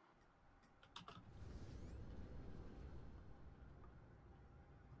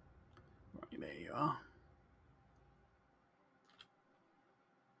 Right, there you are.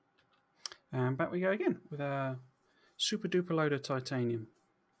 And back we go again with a super duper load of titanium.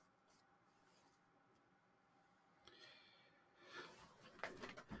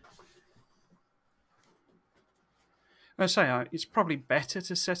 I say it's probably better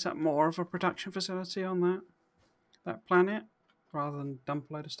to set up more of a production facility on that planet rather than dump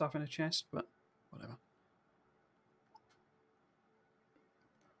a load of stuff in a chest, but whatever.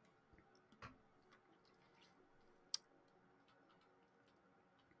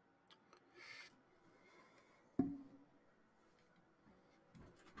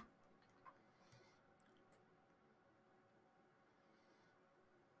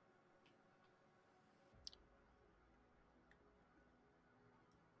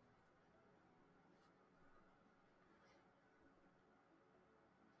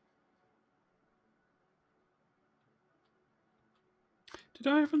 Did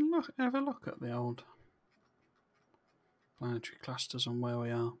I even ever look at the old planetary clusters on where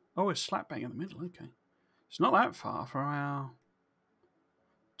we are? Oh, it's slap bang in the middle, okay. It's not that far from our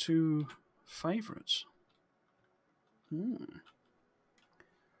two favourites.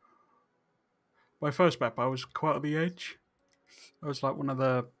 My first map, I was quite at the edge. I was like one of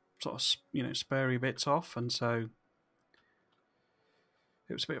the sort of, you know, spurry bits off, and so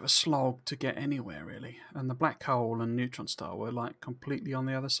it was a bit of a slog to get anywhere, really. And the black hole and neutron star were like completely on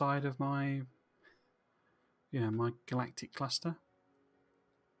the other side of my, you know, my galactic cluster.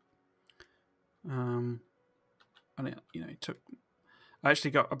 And it, you know, it took. I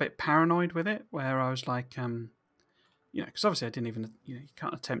actually got a bit paranoid with it, where I was like, you know, because obviously I didn't even, you know, you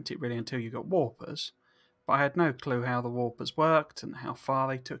can't attempt it really until you got warpers. But I had no clue how the warpers worked and how far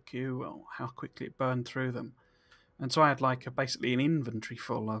they took you, or how quickly it burned through them. And so I had like basically an inventory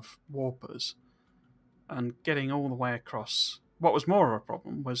full of warpers, and getting all the way across. What was more of a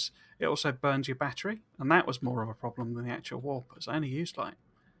problem was it also burns your battery, and that was more of a problem than the actual warpers. I only used like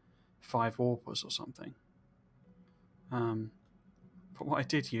 5 warpers or something. But what I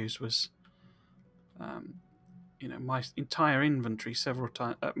did use was, you know, my entire inventory several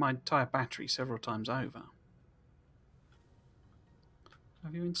times, my entire battery several times over.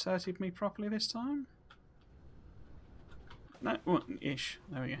 Have you inserted me properly this time? No, well, ish.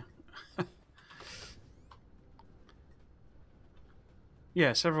 There we go.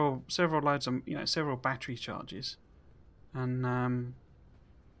 Yeah, several loads of, you know, several battery charges, and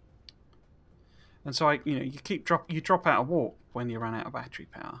so you know, you drop out of warp when you run out of battery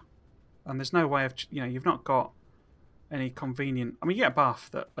power, and there's no way of, you know, you've not got any convenient. I mean, you get a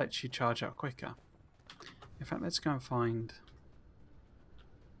buff that lets you charge out quicker. In fact, let's go and find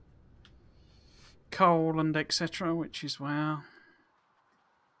coal and etc., which is where.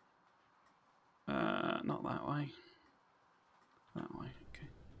 Not that way. That way, okay.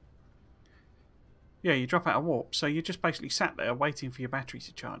 Yeah, you drop out of warp, so you just basically sat there waiting for your battery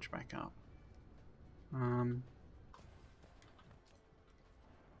to charge back up.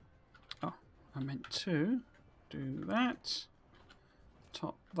 Oh, I meant to do that.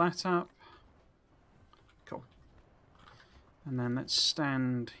 Top that up. Cool. And then let's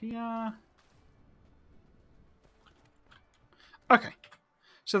stand here. Okay.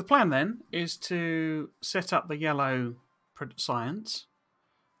 So the plan then is to set up the yellow science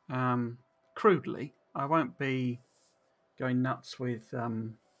crudely. I won't be going nuts with,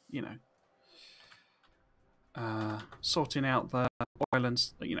 you know, sorting out the oil and,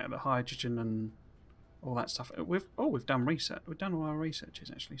 you know, the hydrogen and all that stuff. We've done research. We've done all our researches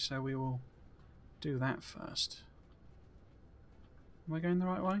actually, so we will do that first. Am I going the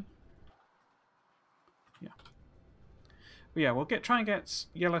right way? Yeah. But yeah, we'll try and get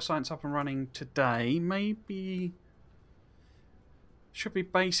yellow science up and running today. Maybe should be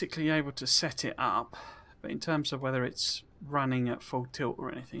basically able to set it up, but in terms of whether it's running at full tilt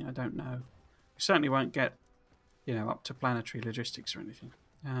or anything, I don't know. We certainly won't get, you know, up to planetary logistics or anything.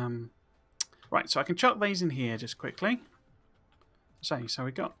 Right, so I can chuck these in here just quickly. So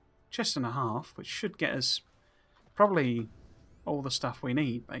we've got chest and a half, which should get us probably all the stuff we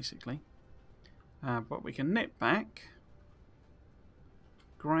need, basically. But we can nip back,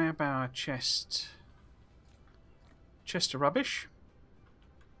 grab our chest of rubbish.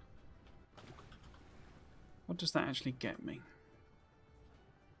 What does that actually get me?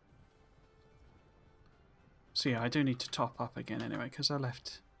 So yeah, I do need to top up again anyway, because I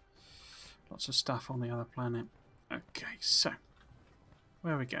left lots of stuff on the other planet. Okay, so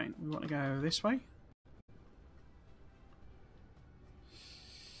where are we going? We want to go this way.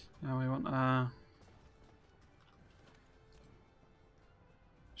 Now we want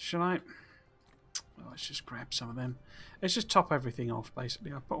shall I? Oh, let's just grab some of them. Let's just top everything off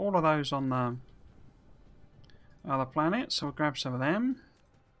basically. I'll put all of those on the other planet, so we'll grab some of them.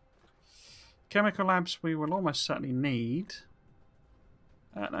 Chemical labs we will almost certainly need.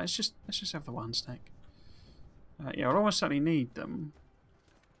 No, let's just have the one stack. Yeah, we'll almost certainly need them,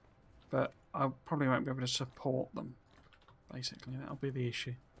 but I probably won't be able to support them. Basically, that'll be the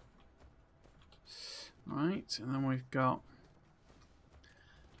issue. Right, and then we've got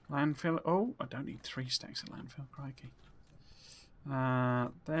landfill. Oh, I don't need 3 stacks of landfill. Crikey.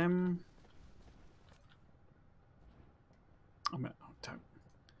 Them. I mean, don't.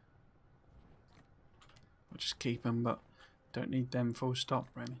 I'll just keep them, but don't need them full stop,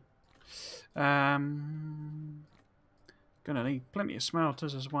 really. Gonna need plenty of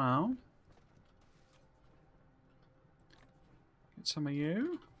smelters as well. Get some of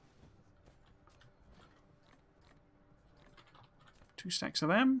you. 2 stacks of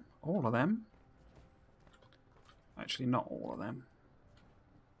them. All of them. Actually, not all of them.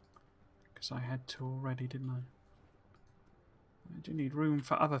 Because I had 2 already, didn't I? I do need room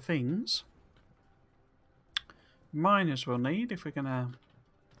for other things. Miners we'll need if we're gonna...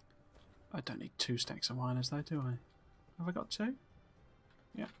 I don't need 2 stacks of miners though, do I? Have I got 2?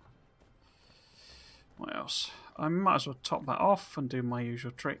 Yeah. What else? I might as well top that off and do my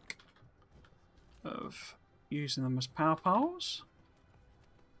usual trick of using them as power poles.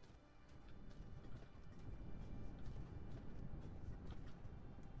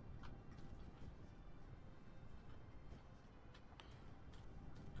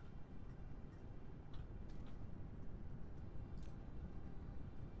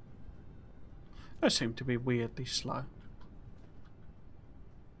 They seem to be weirdly slow.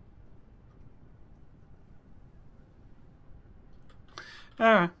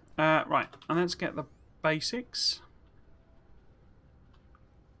 Right, and let's get the basics.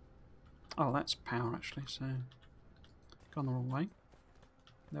 Oh, that's power actually, so gone the wrong way.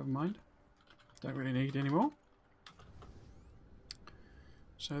 Never mind. Don't really need any more.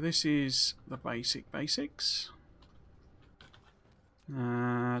 So this is the basics.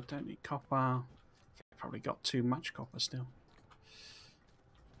 Don't need copper. Probably got too much copper still.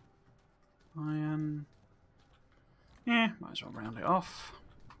 Iron. Yeah, might as well round it off.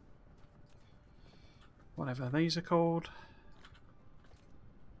 Whatever these are called.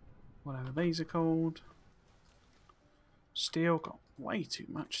 Steel, got way too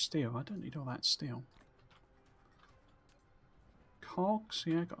much steel. I don't need all that steel. Cogs,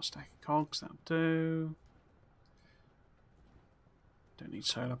 yeah, got a stack of cogs, that'll do. Don't need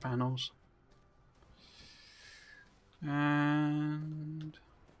solar panels. And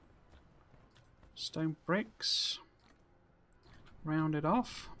stone bricks. Round it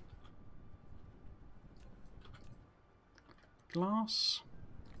off. Glass.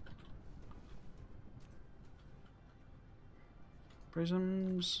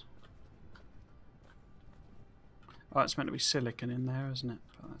 Prisms. Oh, it's meant to be silicon in there, isn't it?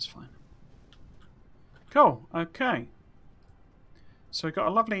 But that's fine. Cool, okay. So we've got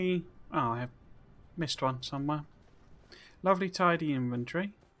a lovely... Oh, I have missed one somewhere. Lovely tidy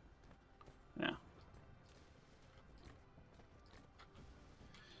inventory. Yeah.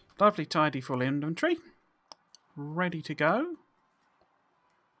 Lovely tidy full inventory. Ready to go.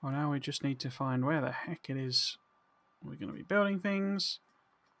 Well, now we just need to find where the heck it is we're going to be building things.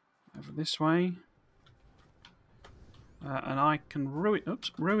 Over this way. And I can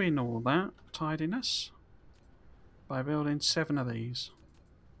ruin all that tidiness by building 7 of these.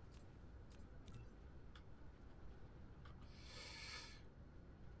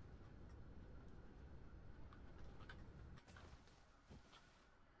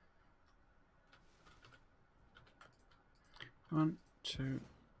 One, two,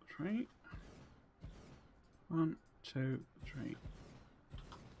 three. 1, 2, 3.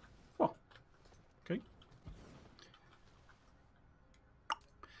 Oh, okay.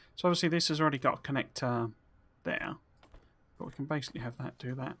 So obviously this has already got a connector there, but we can basically have that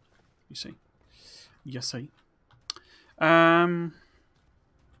do that. You see? You see. Why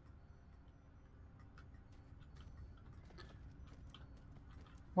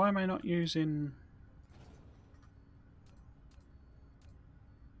am I not using?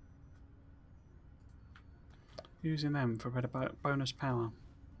 Using them for a bit of bonus power.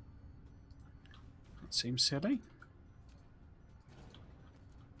 That seems silly.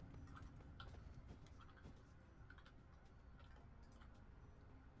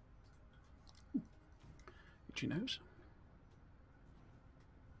 Itchy nose.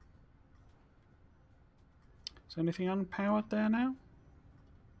 Is there anything unpowered there now?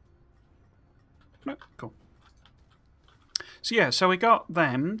 No, cool. So yeah, so we got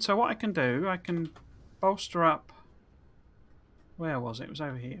them. So what I can do, I can bolster up. Where was it? It was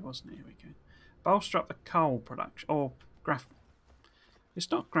over here, wasn't it? Here we go. Bolster up the coal production, or It's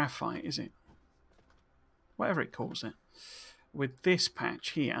not graphite, is it? Whatever it calls it. With this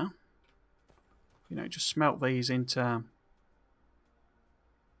patch here, you know, just smelt these into.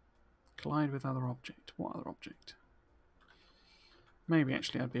 Collide with other object. What other object? Maybe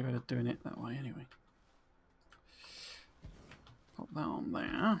actually I'd be better doing it that way anyway. Pop that on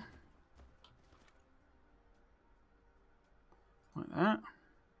there. Like that.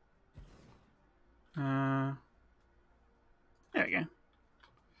 There we go.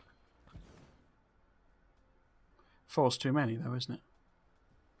 4's too many though, isn't it?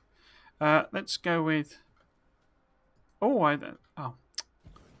 Let's go with... Oh,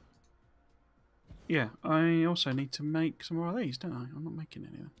 yeah, I also need to make some more of these, don't I? I'm not making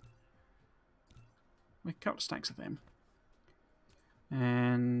any of them. Make a couple of stacks of them.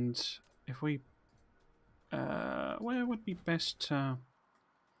 And if we... where would be best...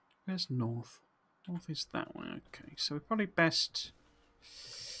 where's north? North is that one. Okay, so we're probably best...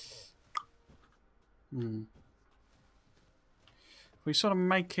 If we sort of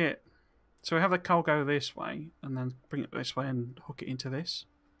make it... So we have the coal go this way, and then bring it this way and hook it into this.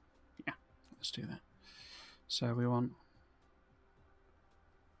 Yeah, let's do that. So we want...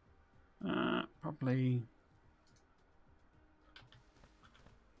 probably...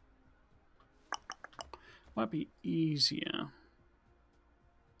 Might be easier.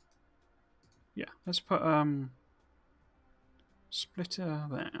 Yeah, let's put splitter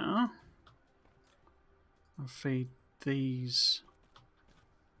there and feed these.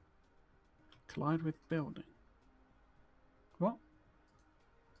 Collide with building. What?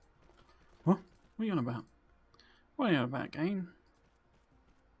 What? What are you on about? What are you on about, game?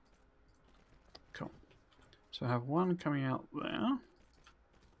 Cool. So I have one coming out there.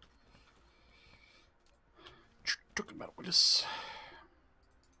 Talking about with this.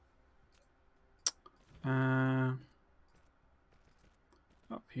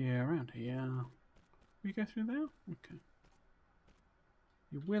 Up here, around here. Will you go through there? Okay.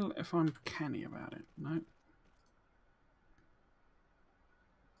 You will if I'm canny about it. No.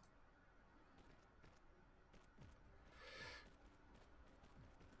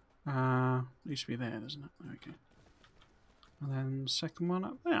 It used to be there, doesn't it? Okay. And then second one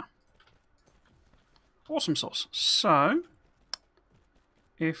up there. Awesome sauce. So,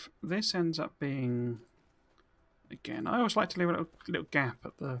 if this ends up being, again, I always like to leave a little gap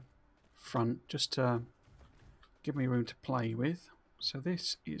at the front just to give me room to play with. So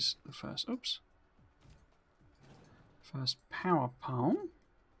this is the first, first power pole,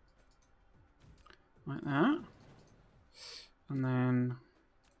 like that, and then,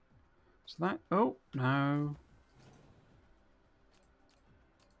 so that, oh, no.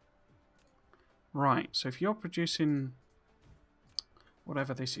 Right, so if you're producing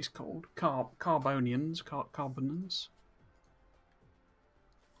whatever this is called, carbonians,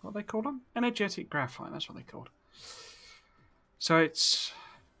 what they call them? Energetic graphite, that's what they called. So it's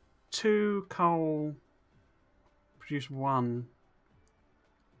 2 coal produce 1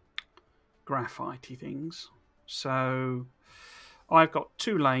 graphite-y things. So I've got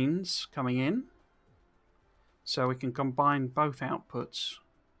 2 lanes coming in, so we can combine both outputs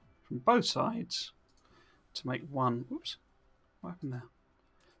from both sides to make one. Oops, what happened there?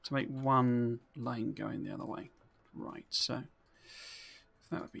 To make one lane going the other way. Right, so if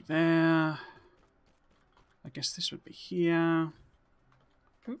that would be there. I guess this would be here.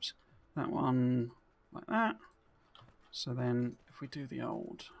 Oops, that one like that. So then if we do the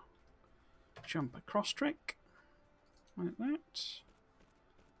old jump across trick, like that,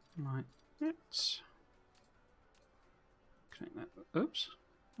 like that. Connect that. Oops,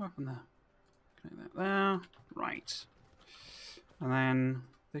 what happened there? Connect that there. Right. And then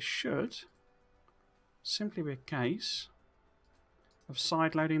this should simply be a case of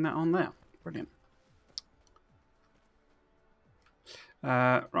side loading that on there. Brilliant.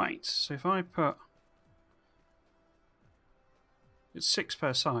 Right, so if I put... It's 6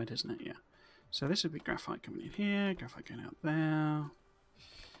 per side, isn't it? Yeah. So this would be graphite coming in here, graphite going out there,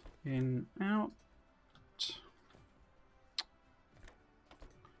 in, out.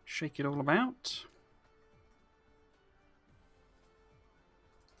 Shake it all about.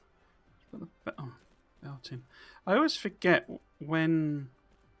 Put the belt in. I always forget when,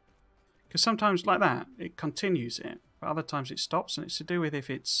 because sometimes like that it continues it, but other times it stops, and it's to do with if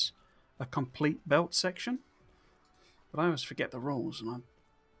it's a complete belt section. But I always forget the rules and I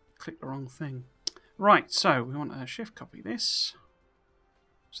click the wrong thing. Right, so we want to shift copy this.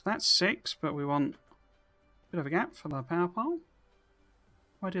 So that's 6, but we want a bit of a gap for the power pole.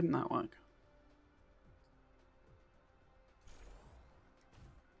 Why didn't that work?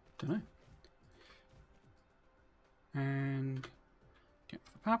 Don't know. And get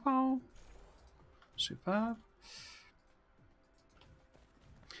for the power pole. Superb.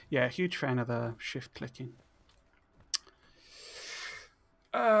 Yeah, huge fan of the shift clicking.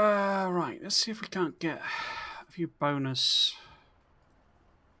 Right, let's see if we can't get a few bonus.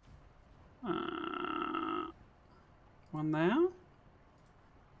 One there.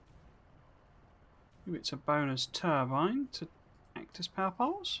 Maybe it's a bonus turbine to act as power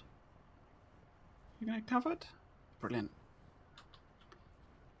poles. You got it covered? Brilliant.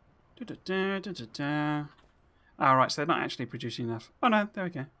 Alright, so they're not actually producing enough. Oh no, there we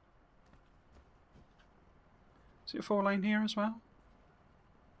go. Is it a 4-lane here as well?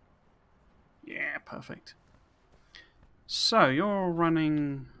 Yeah, perfect. So you're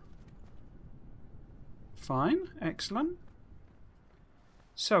running fine, excellent.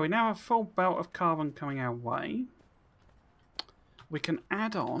 So we now have a full belt of carbon coming our way. We can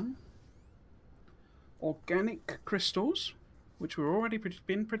add on organic crystals, which we've already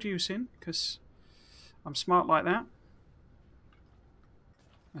been producing, because I'm smart like that.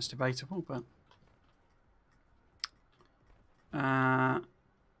 That's debatable, but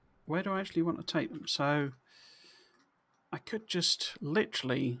where do I actually want to take them? So I could just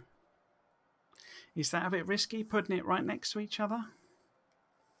literally... Is that a bit risky, putting it right next to each other?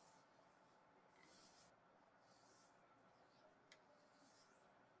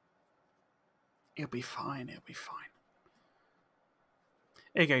 It'll be fine, it'll be fine.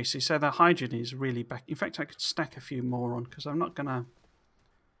 There you go, see, so the hydrogen is really back. In fact, I could stack a few more on, because I'm not going to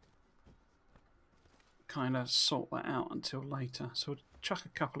kind of sort that out until later. So we'll chuck a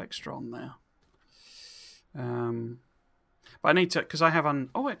couple extra on there. But I need to, because I have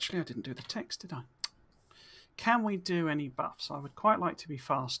oh, actually, I didn't do the text, did I? Can we do any buffs? I would quite like to be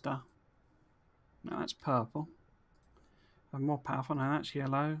faster. No, that's purple. I'm more powerful. No, that's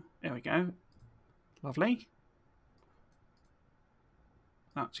yellow. There we go. Lovely.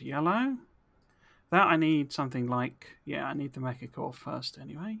 That's yellow. That I need something like... Yeah, I need the Mecha Core first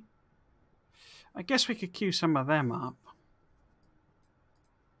anyway. I guess we could queue some of them up.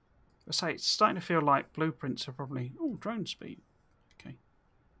 I say it's starting to feel like blueprints are probably... Oh, drone speed. Okay.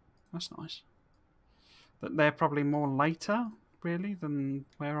 That's nice. But they're probably more later, really, than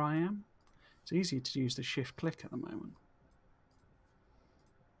where I am. It's easier to use the shift click at the moment.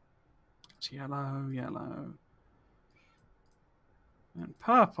 It's yellow, yellow. And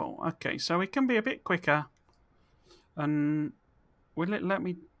purple. Okay, so we can be a bit quicker. And will it let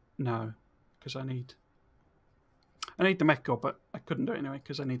me... No, because I need the Mecha Core, but I couldn't do it anyway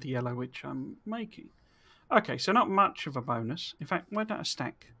because I need the yellow, which I'm making. Okay, so not much of a bonus. In fact, why don't I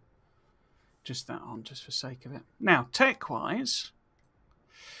stack just that on, just for sake of it? Now, tech-wise,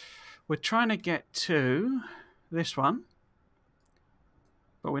 we're trying to get to this one.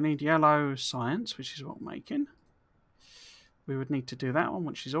 But we need yellow science, which is what we're making. We would need to do that one,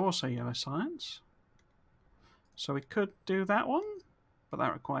 which is also yellow science. So we could do that one, but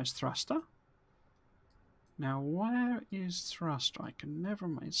that requires thruster. Now, where is thruster? I can never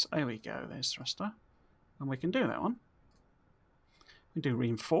make... There we go, there's thruster. And we can do that one. We do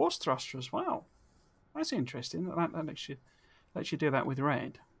reinforced thruster as well. That's interesting. That lets you do that with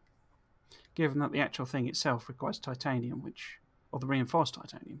red. given that the actual thing itself requires titanium, or the reinforced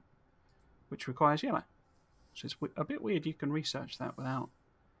titanium, which requires yellow. So it's a bit weird you can research that without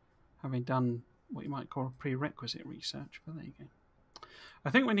having done what you might call a prerequisite research, but there you go. I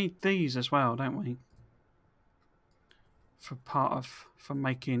think we need these as well, don't we? For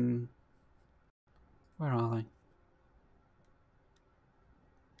making... Where are they?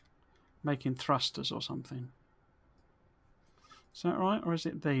 Making thrusters or something. Is that right? Or is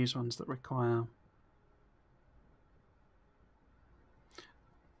it these ones that require...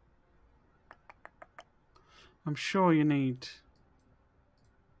 I'm sure you need...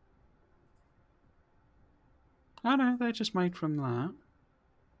 Oh no, they're just made from that.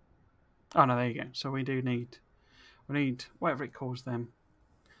 Oh no, there you go. So we need whatever it calls them.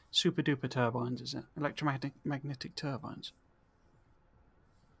 Super duper turbines, is it? Electromagnetic turbines.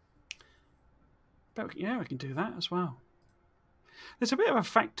 But yeah, we can do that as well. There's a bit of a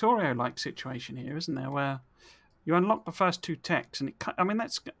Factorio-like situation here, isn't there? Where you unlock the first 2 techs, and I'm going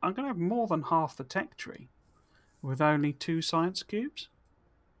to have more than half the tech tree with only 2 science cubes.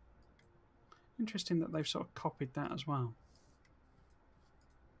 Interesting that they've sort of copied that as well.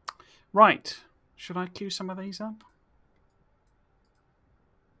 Right, should I queue some of these up?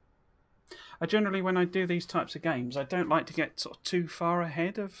 I generally, when I do these types of games, I don't like to get sort of too far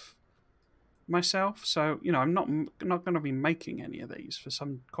ahead of myself. So, you know, I'm not going to be making any of these for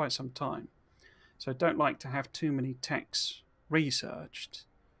quite some time. So I don't like to have too many techs researched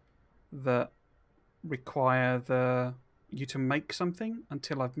that require you to make something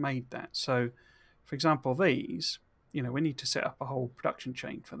until I've made that. So, for example, these, you know, we need to set up a whole production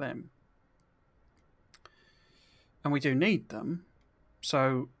chain for them. And we do need them.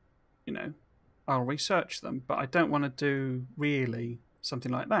 So, you know, I'll research them, but I don't want to do really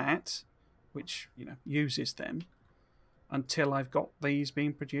something like that, which, you know, uses them until I've got these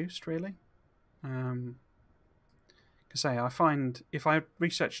being produced, really. Because I find if I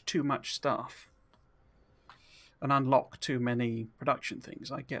research too much stuff and unlock too many production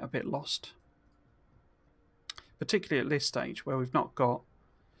things, I get a bit lost. Particularly at this stage where we've not got,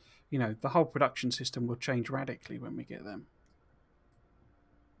 you know, the whole production system will change radically when we get them.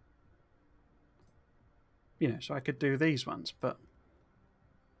 You know, so I could do these ones, but,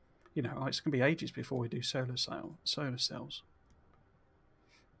 you know, it's going to be ages before we do solar cells.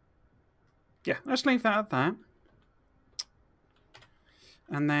 Yeah, let's leave that at that.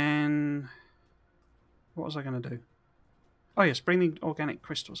 And then, what was I going to do? Oh yes, bring the organic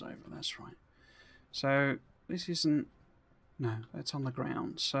crystals over, that's right. So, this isn't, no, that's on the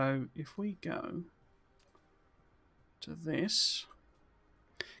ground. So, if we go to this,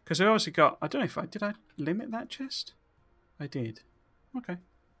 because I obviously got, I don't know did I limit that chest? I did. Okay.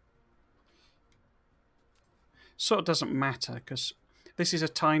 Sort of doesn't matter, because this is a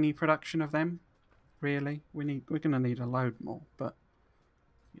tiny production of them, really. We're going to need a load more, but,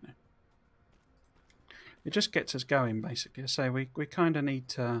 you know. It just gets us going, basically. So we kind of need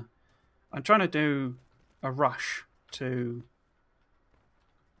to... I'm trying to do a rush to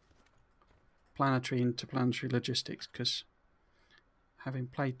interplanetary logistics, because having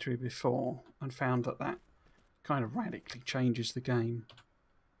played through before and found that kind of radically changes the game,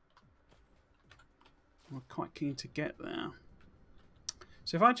 we're quite keen to get there.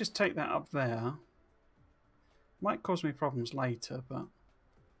 So if I just take that up there, might cause me problems later, but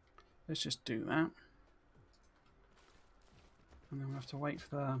let's just do that. And then we'll have to wait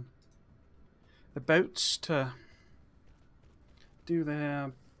for the boats to do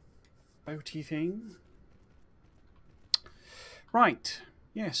their boaty thing. Right,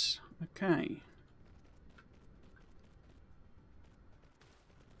 yes, okay.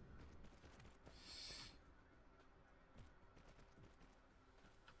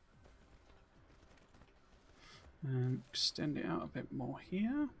 And extend it out a bit more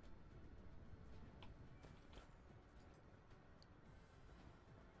here.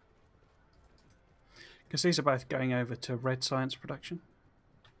 Because these are both going over to red science production.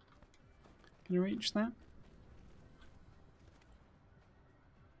 Can you reach that?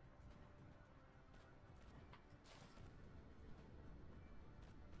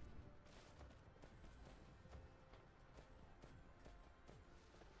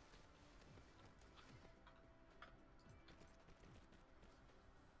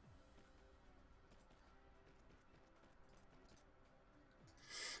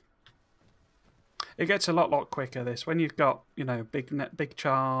 It gets a lot quicker, this, when you've got, you know, big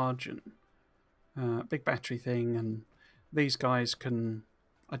charge and big battery thing, and these guys can...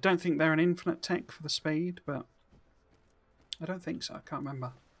 I don't think they're an infinite tech for the speed, but I don't think so. I can't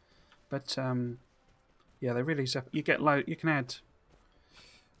remember. But yeah, they really... You get low. You can add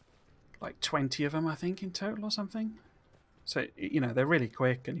like 20 of them, I think, in total or something. So, you know, they're really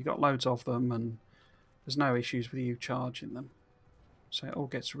quick and you've got loads of them and there's no issues with you charging them. So it all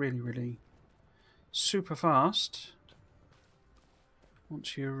gets really, really super fast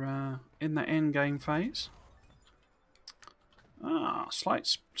once you're in the end game phase. Ah,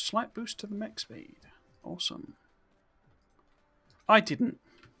 slight boost to the mech speed. Awesome. I didn't.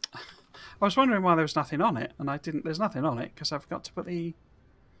 I was wondering why there was nothing on it, and I didn't. There's nothing on it because I forgot to put the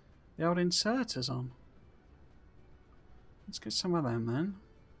old inserters on. Let's get some of them then.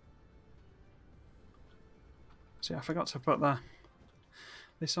 See, I forgot to put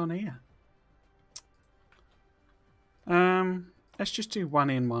this on here. Let's just do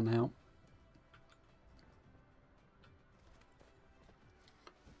one in, one out.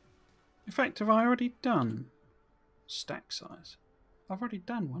 In fact, have I already done stack size? I've already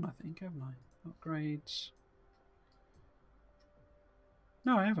done one, I think, haven't I? Upgrades.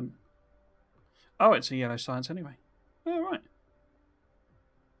 No, I haven't. Oh, it's a yellow science anyway. Oh, right.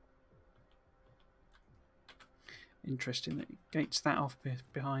 Interesting that it gates that off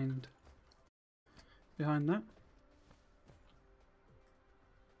behind that.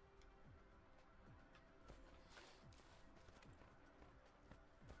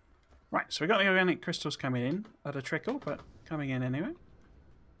 Right, so we've got the organic crystals coming in at a trickle, but coming in anyway.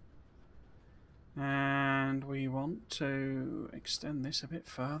 And we want to extend this a bit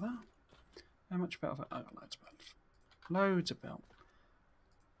further. How much belt? Oh, loads of belt. Loads of belt.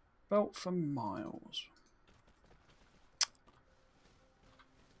 Belt for miles.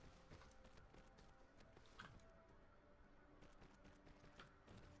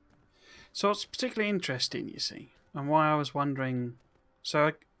 So it's particularly interesting, you see, and why I was wondering.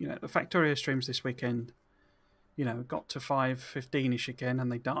 So, you know, the Factorio streams this weekend, you know, got to 5:15ish again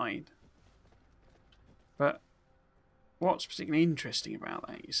and they died. But what's particularly interesting about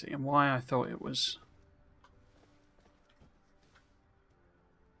that, you see, and why I thought it was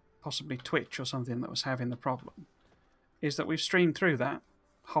possibly Twitch or something that was having the problem, is that we've streamed through that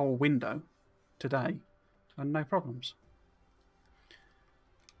whole window today and no problems.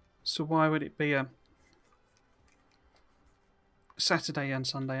 So why would it be a Saturday and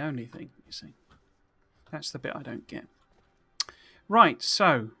Sunday only thing, you see? That's the bit I don't get. Right,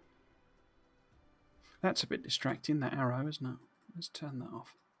 so that's a bit distracting, that arrow, isn't it? Let's turn that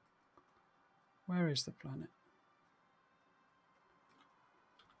off. Where is the planet?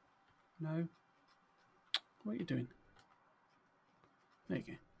 No? What are you doing? There you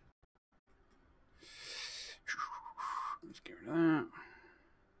go. Let's get rid of that.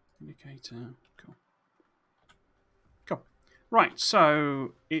 Indicator. Cool. Cool. Right,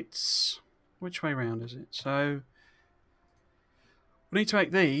 so it's... Which way round is it? So we need to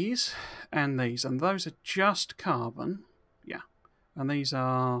make these, and those are just carbon. Yeah. And these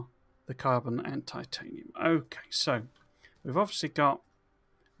are the carbon and titanium. Okay, so we've obviously got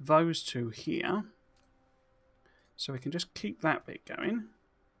those two here. So we can just keep that bit going.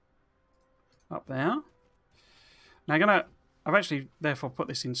 Up there. Now I've actually therefore put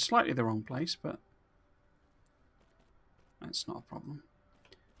this in slightly the wrong place, but that's not a problem.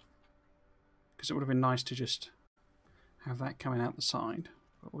 Because it would have been nice to just have that coming out the side.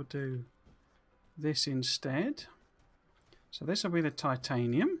 But we'll do this instead. So this will be the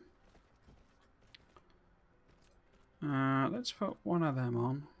titanium. Let's put one of them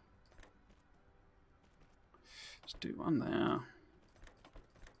on. Let's do one there.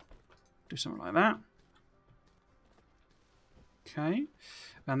 Do something like that. Okay.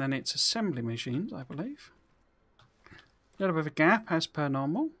 And then it's assembly machines, I believe. A little bit of a gap as per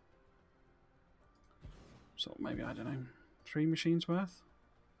normal. So maybe, I don't know, 3 machines worth.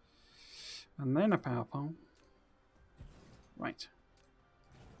 And then a power pole. Right.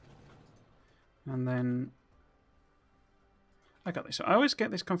 And then I got this. I always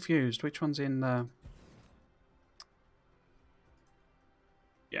get this confused. Which one's in the...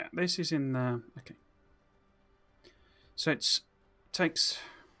 Yeah, this is in the... Okay. So it takes...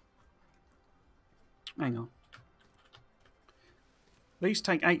 Hang on. These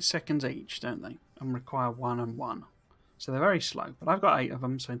take 8 seconds each, don't they? And require 1 and 1. So they're very slow. But I've got 8 of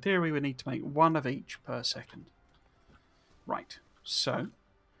them, so in theory we need to make 1 of each per second. Right. So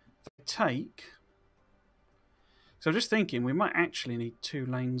they take... So I'm just thinking we might actually need 2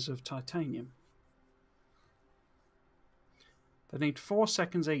 lanes of titanium. They need 4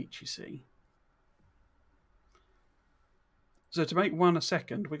 seconds each, you see. So to make 1 a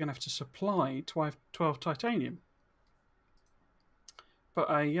second, we're going to have to supply 12 titanium. But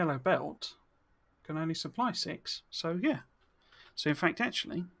a yellow belt can only supply 6. So yeah. So in fact,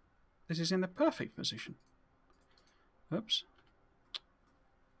 actually, this is in the perfect position. Oops.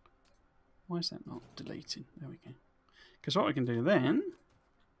 Why is that not deleting? There we go. Because what we can do then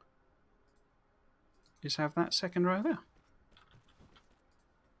is have that second row there.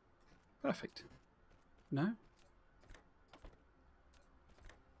 Perfect. No?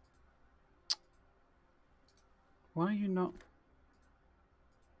 Why are you not?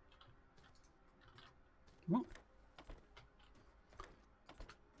 What?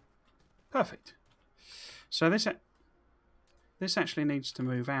 Perfect. So this actually needs to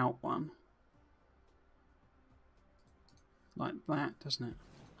move out one. Like that, doesn't it?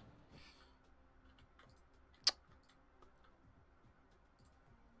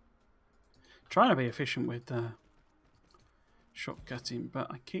 Trying to be efficient with shortcutting,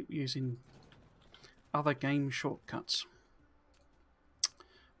 but I keep using other game shortcuts.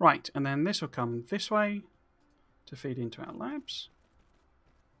 Right, and then this will come this way to feed into our labs.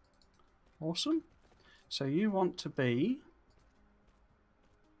 Awesome. So you want to be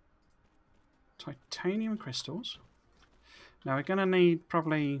titanium crystals. Now we're going to need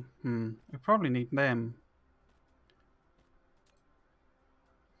probably, we probably need them.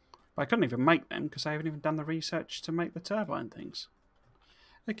 But I couldn't even make them because I haven't even done the research to make the turbine things.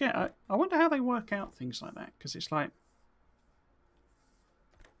 Again, I wonder how they work out things like that, because it's like,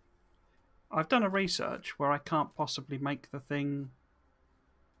 I've done a research where I can't possibly make the thing,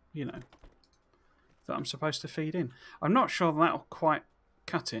 you know, that I'm supposed to feed in. I'm not sure that'll quite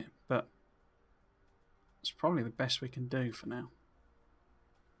cut it, but it's probably the best we can do for now.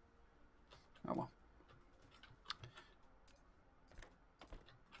 Oh well.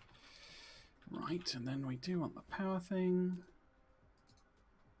 Right, and then we do want the power thing.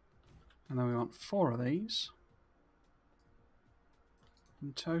 And then we want 4 of these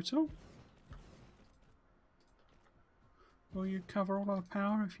in total. Will you cover all of the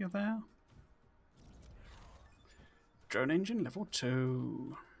power if you're there? Drone engine level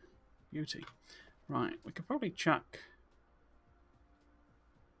 2. Beauty. Right, we could probably chuck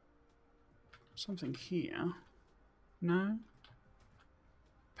something here. No.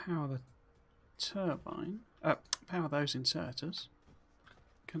 Power the turbine. Power those inserters.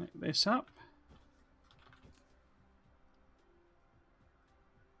 Connect this up.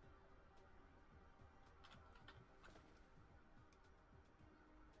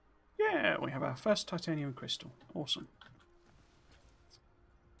 Yeah, we have our first titanium crystal. Awesome.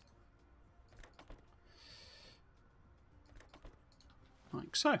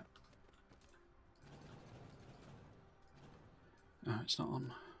 Like so. Oh, it's not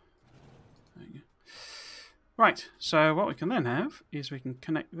on. There you go. Right, so what we can then have is we can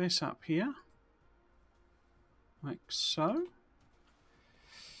connect this up here. Like so.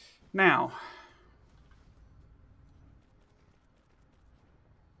 Now,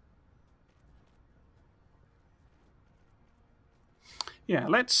 yeah,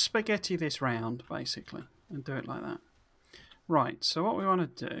 let's spaghetti this round, basically, and do it like that. Right, so what we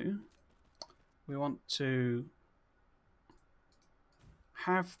want to do, we want to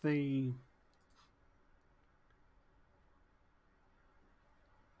have the...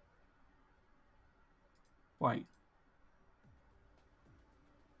 Wait.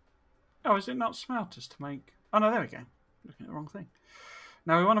 Oh, is it not smelters to make... Oh, no, there we go. Looking at the wrong thing.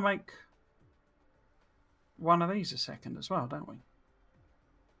 Now, we want to make one of these a second as well, don't we?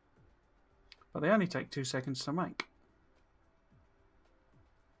 But they only take 2 seconds to make.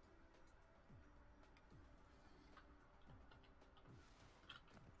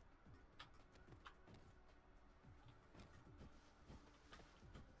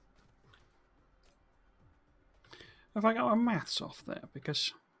 Have I got my maths off there?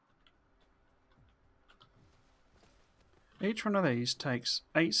 Because each one of these takes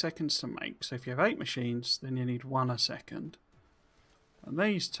 8 seconds to make. So if you have 8 machines, then you need 1 a second. And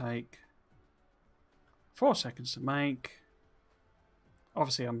these take 4 seconds to make.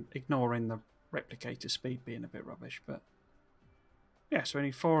 Obviously, I'm ignoring the replicator speed being a bit rubbish, but yeah, so we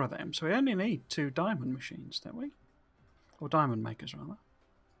need 4 of them. So we only need 2 diamond machines, don't we? Or diamond makers, rather.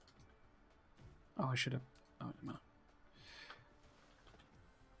 Oh, I should have... Oh, it doesn't matter.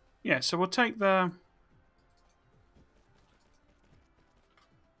 Yeah, so we'll take the...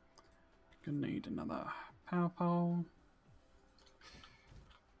 Gonna need another power pole.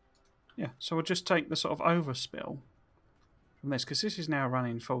 Yeah, so we'll just take the sort of overspill from this, because this is now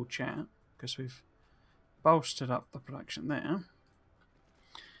running full chat, because we've bolstered up the production there.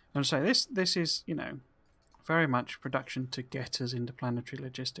 And so this is, you know, very much production to get us into planetary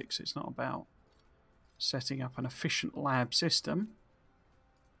logistics. It's not about setting up an efficient lab system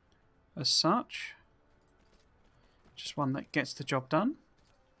as such. Just one that gets the job done.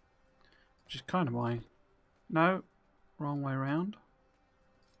 Which is kind of why... No, wrong way around.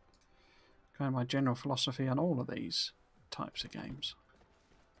 kind of my general philosophy on all of these types of games.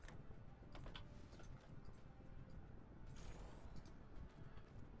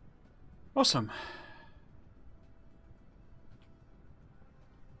 Awesome.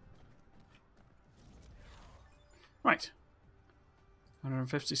 Right.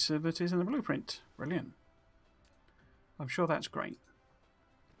 150 facilities in the blueprint. Brilliant. I'm sure that's great.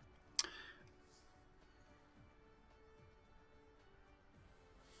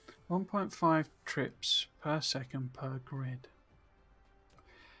 .5 trips per second per grid.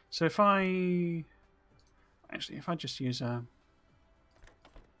 So if I just use a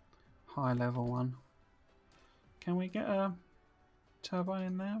high level one, can we get a turbine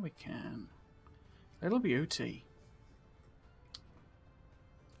in there? We can. Little beauty.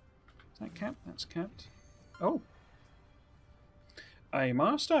 Is that capped? That's capped. Oh. A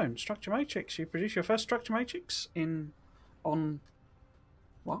milestone. Structure matrix. You produce your first structure matrix on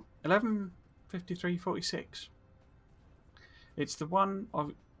what? 11:53:46. It's one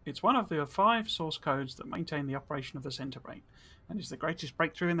of the 5 source codes that maintain the operation of the center brain, and is the greatest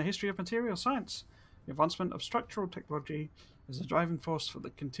breakthrough in the history of material science. The advancement of structural technology is a driving force for the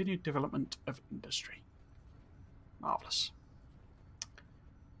continued development of industry. Marvelous.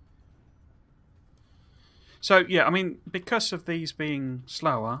 So yeah, I mean, because of these being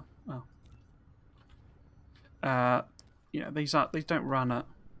slower, well, you know, these don't run at.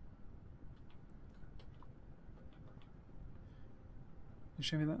 You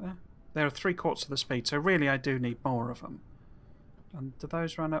show me that there? There are 3/4 of the speed, so really I do need more of them. And do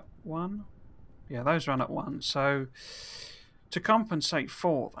those run at 1? Yeah, those run at 1. So to compensate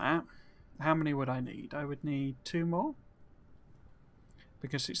for that, how many would I need? I would need 2 more.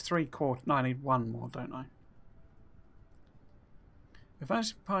 Because it's 3/4. No, I need 1 more, don't I? If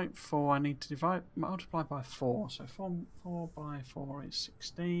that's 0.4, I need to multiply by 4. So 4 by 4 is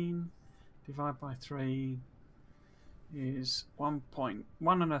 16. Divide by 3 is 1.1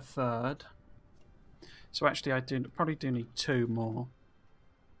 1/3. So actually, I probably do need 2 more.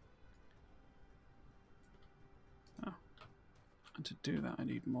 Oh. And to do that, I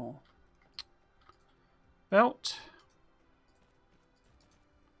need more. Belt.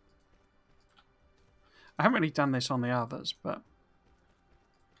 I haven't really done this on the others, but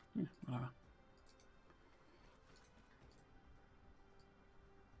yeah, whatever.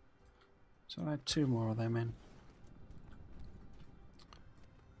 So I had 2 more of them in.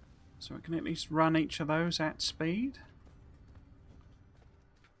 So we can at least run each of those at speed.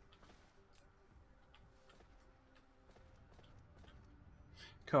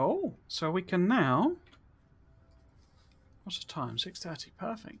 Cool. So we can now... What's the time? 6:30.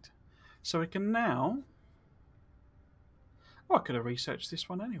 Perfect. So we can now... Oh, I could have researched this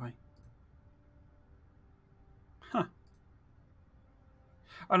one anyway. Huh.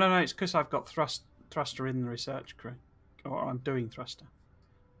 Oh, no, it's because I've got thruster in the research crew. Or I'm doing thruster.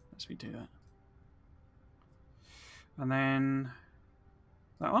 Let's me do that. And then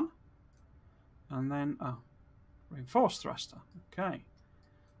that one. And then, oh, reinforced thruster. Okay.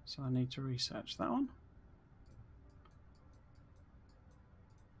 So I need to research that one.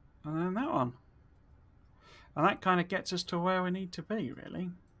 And then that one. And that kind of gets us to where we need to be,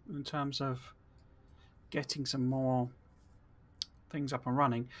 really, in terms of getting some more things up and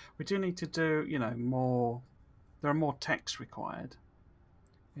running. We do need to do, you know, more. There are more techs required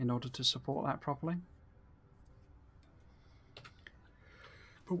in order to support that properly.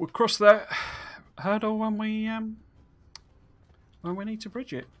 But we'll cross that hurdle when we need to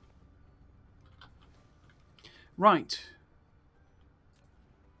bridge it. Right.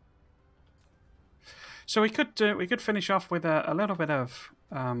 So we could finish off with a little bit of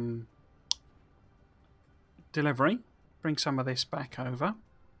delivery. Bring some of this back over.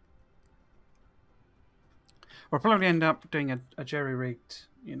 We'll probably end up doing a jerry-rigged,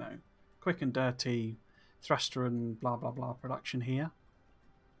 you know, quick and dirty thruster and blah blah blah production here.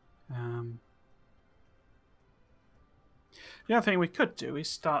 The other thing we could do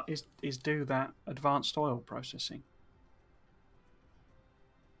is do that advanced oil processing.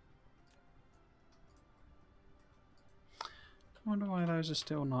 I wonder why those are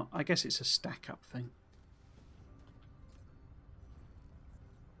still not. I guess it's a stack up thing.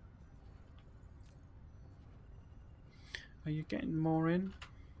 Are you getting more in?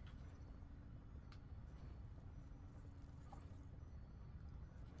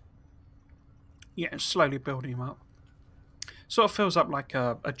 Yeah, it's slowly building up. Sort of fills up like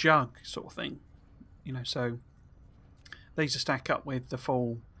a jug sort of thing. You know, so these are stack up with the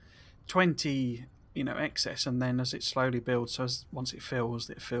full 20, you know, excess, and then as it slowly builds, so once it fills,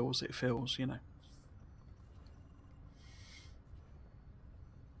 you know.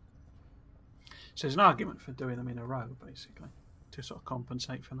 So there's an argument for doing them in a row, basically, to sort of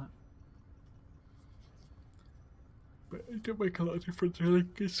compensate for that. But it don't make a lot of difference, really.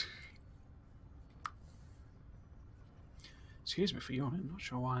 Excuse me for yawning. Not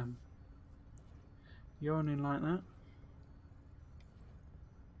sure why I'm yawning like that.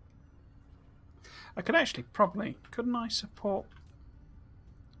 I could actually probably, couldn't I support...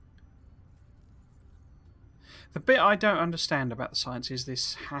 The bit I don't understand about the science is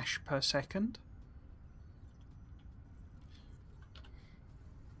this hash per second.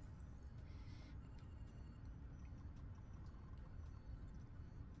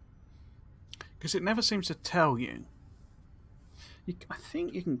 Because it never seems to tell you. I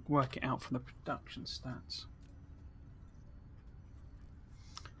think you can work it out from the production stats.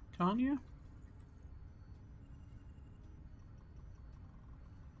 Can't you?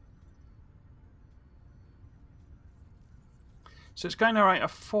 So it's going to rate of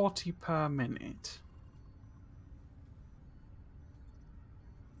 40 per minute.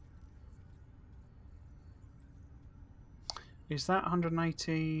 Is that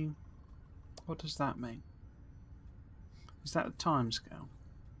 180? What does that mean? Is that the time scale?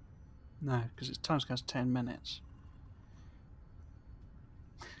 No, because its time scale is 10 minutes.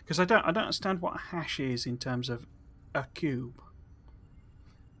 Because I don't understand what a hash is in terms of a cube.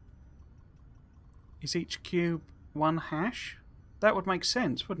 Is each cube one hash? That would make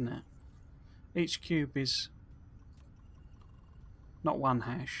sense, wouldn't it? Each cube is not one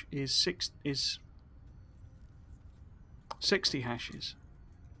hash, is 60 hashes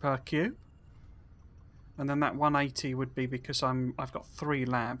per cube. And then that 180 would be because I've got 3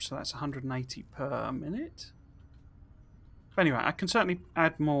 labs, so that's 180 per minute. But anyway, I can certainly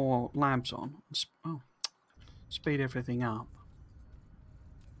add more labs on. Speed everything up.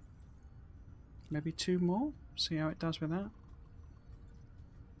 Maybe 2 more. See how it does with that.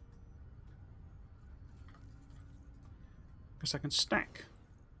 Because I can stack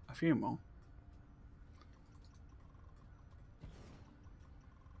a few more.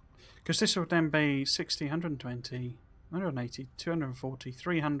 Because this would then be 60, 120, 180, 240,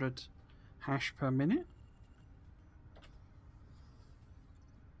 300 hash per minute.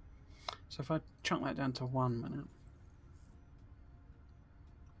 So if I chunk that down to 1 minute.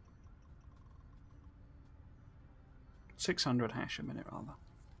 $600 hash a minute, rather.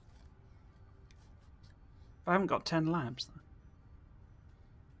 I haven't got 10 labs, though.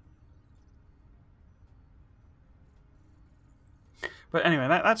 But anyway,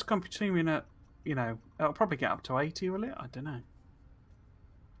 that's computing at, you know, it'll probably get up to 80, will it? I don't know.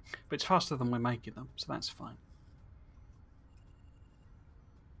 But it's faster than we're making them, so that's fine.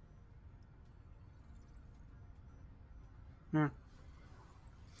 Yeah.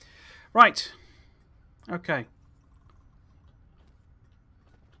 Right. Okay.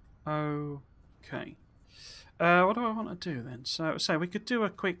 Okay. What do I want to do then? So we could do a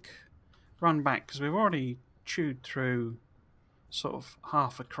quick run back because we've already chewed through sort of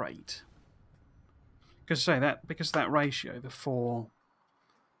half a crate. Because that ratio, the 4,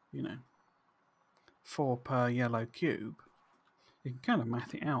 you know, 4 per yellow cube, you can kind of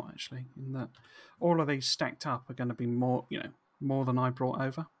math it out actually. In that all of these stacked up are going to be more, you know, more than I brought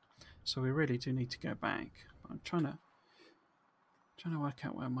over. So we really do need to go back. I'm trying to work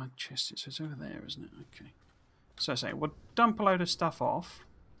out where my chest is. So it's over there, isn't it? Okay. So I say we'll dump a load of stuff off.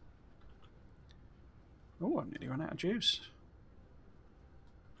 Oh, I've nearly run out of juice.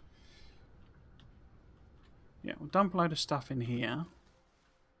 Yeah, we'll dump a load of stuff in here.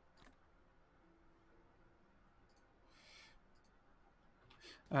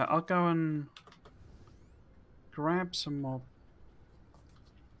 I'll go and grab some more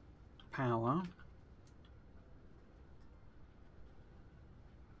power.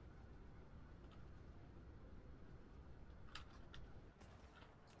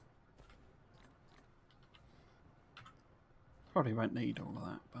 Probably won't need all of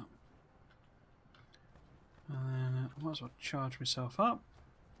that, but... And then I might as well charge myself up,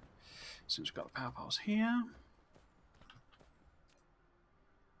 since we've got the power poles here.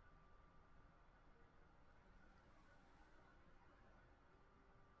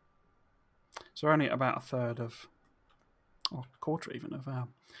 So we're only at about a third of, or quarter even, of our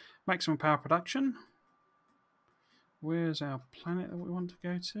maximum power production. Where's our planet that we want to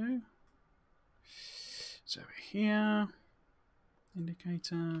go to? It's over here.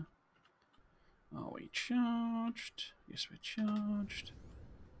 Indicator. Are we charged? Yes, we're charged.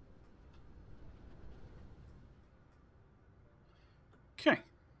 Okay.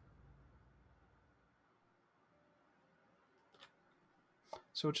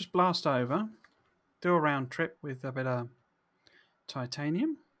 So we'll just blast over, do a round trip with a bit of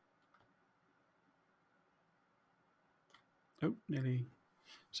titanium. Oh, nearly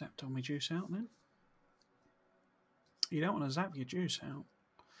zapped all my juice out then. You don't want to zap your juice out.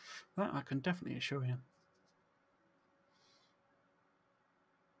 That I can definitely assure you.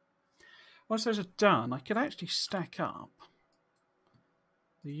 Once those are done, I could actually stack up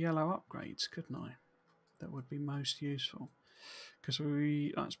the yellow upgrades, couldn't I? That would be most useful. Because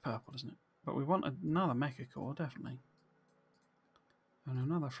that's purple, isn't it? But we want another mecha core, definitely. And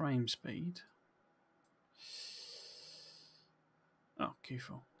another frame speed. Oh,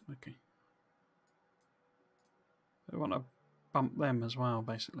 Q4. Okay. We want to bump them as well,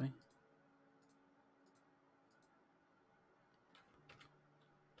 basically.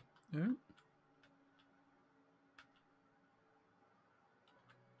 Oh.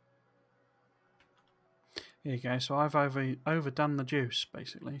 Here you go. So I've overdone the juice,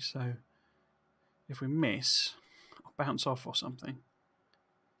 basically. So if we miss, I'll bounce off or something.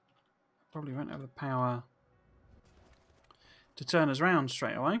 Probably won't have the power to turn us around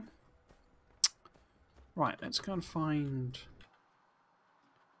straight away. Right, let's go and find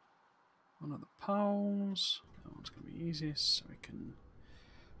one of the poles. That one's going to be easiest, so we can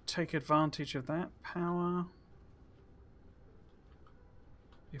take advantage of that power.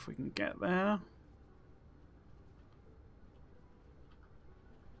 If we can get there.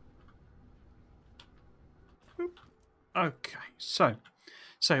 Boop. Okay, so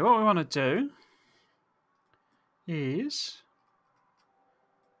what we want to do is,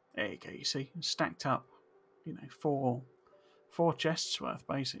 there you go, you see, stacked up, you know, four chests worth,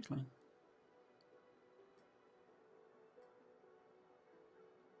 basically.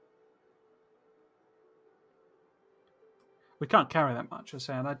 We can't carry that much, I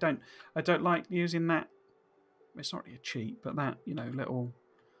say, and I don't like using that. It's not really a cheat, but that, you know, little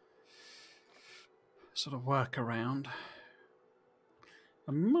sort of workaround.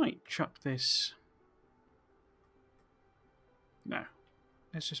 I might chuck this. No,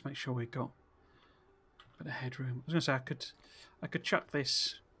 let's just make sure we've got a bit of headroom. I was going to say I could chuck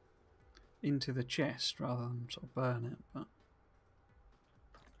this into the chest rather than sort of burn it, but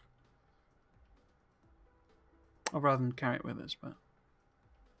or rather than carry it with us, but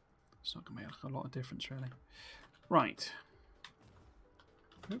it's not going to make a lot of difference really. Right.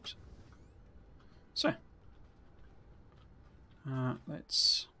 Oops. So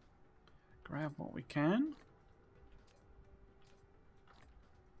let's grab what we can.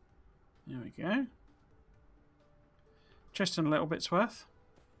 There we go. Just in a little bit's worth.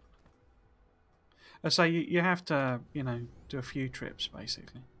 So you have to, you know, do a few trips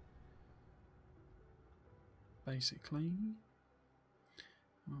basically. I'll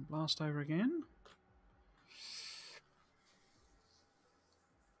blast over again.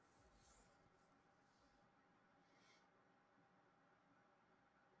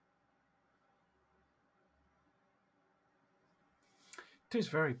 It is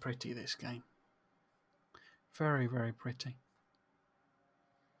very pretty, this game. Very, very pretty.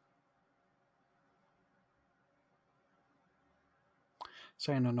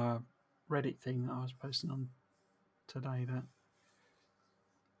 Saying on a Reddit thing that I was posting on today that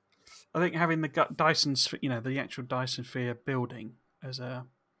I think having the Dyson, you know, the actual Dyson Sphere building as a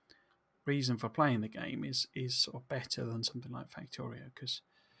reason for playing the game is sort of better than something like Factorio, because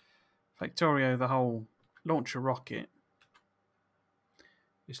Factorio, the whole launch a rocket,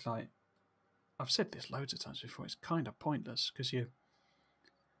 it's like, I've said this loads of times before, it's kind of pointless because it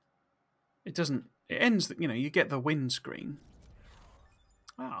ends, you know, you get the windscreen.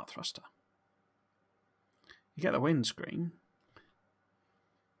 Thruster. You get the windscreen,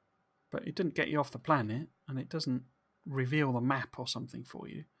 but it didn't get you off the planet, and it doesn't reveal the map or something for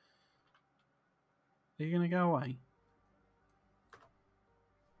you. Are you going to go away?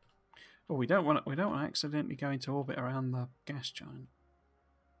 Oh, we don't want to accidentally go into orbit around the gas giant.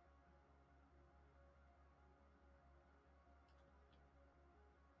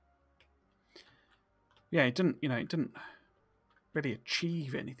 Yeah, it didn't really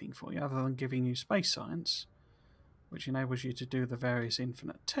achieve anything for you other than giving you space science, which enables you to do the various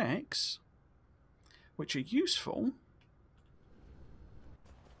infinite techs, which are useful,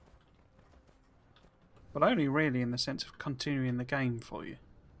 but only really in the sense of continuing the game for you.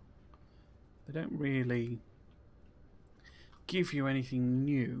 They don't really give you anything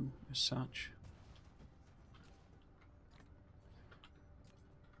new as such.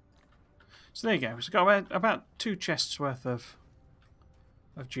 So there you go. We've got about 2 chests worth of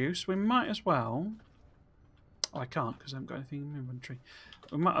juice. We might as well. Oh, I can't because I haven't got anything in inventory.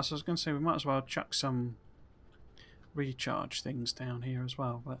 I was going to say we might as well chuck some recharge things down here as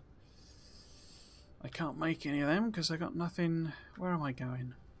well, but I can't make any of them because I got nothing. Where am I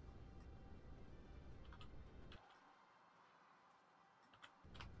going?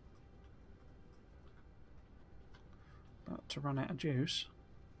 to run out of juice.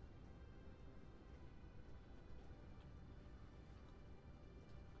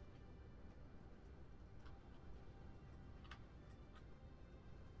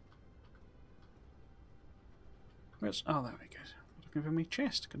 Where's, oh, there we go. Looking for my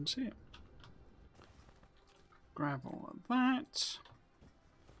chest, couldn't see it. Grab all of that.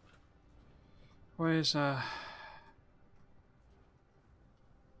 Where's let's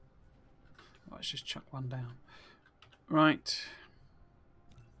just chuck one down. Right.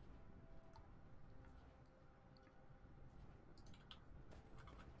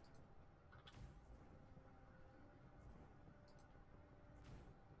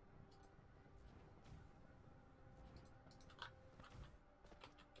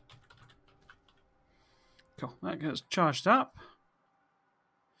 Cool. That gets charged up.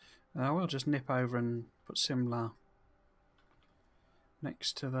 We'll just nip over and put similar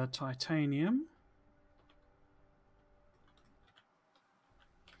next to the titanium.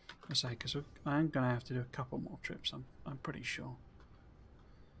 I say, because I'm going to have to do a couple more trips, I'm pretty sure.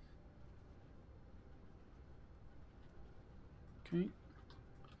 Okay.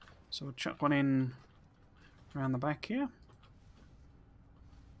 So we'll chuck one in around the back here.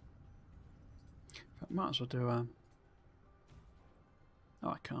 I might as well do a... Oh,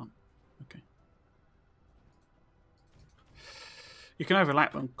 I can't. Okay. You can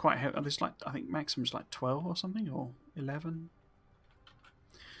overlap them quite heavily. There's like, I think maximum's like 12 or something, or 11.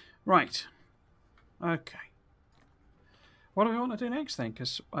 Right. Okay. What do we want to do next then?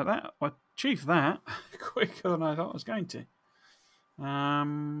 Because I achieved that quicker than I thought I was going to.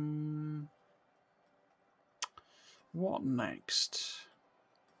 What next?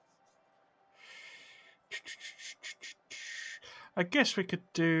 I guess we could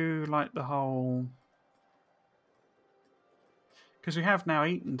do like the whole... Because we have now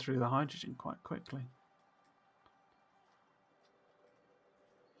eaten through the hydrogen quite quickly.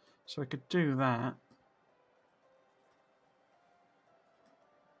 So we could do that.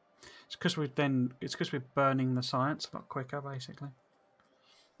 It's because we're burning the science a lot quicker, basically.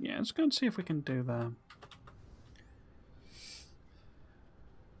 Yeah, let's go and see if we can do the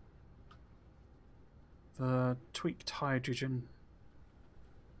tweaked hydrogen.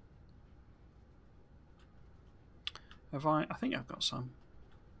 Have I think I've got some.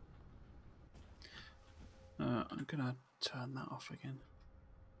 I'm gonna turn that off again.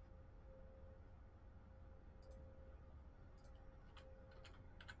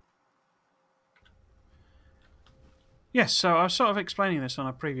 Yes, so I was sort of explaining this on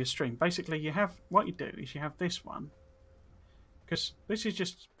a previous stream. Basically, you have what you do is you have this one, because this is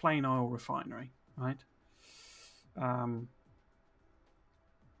just plain oil refinery, right? And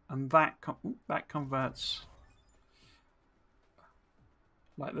that converts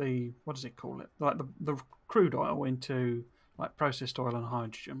like the, what does it call it? Like the crude oil into like processed oil and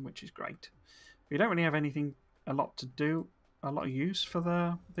hydrogen, which is great. But you don't really have a lot of use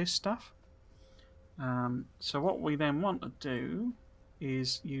for this stuff. So what we then want to do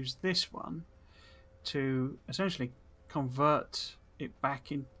is use this one to essentially convert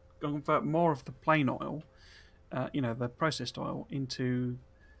more of the plain oil, the processed oil, into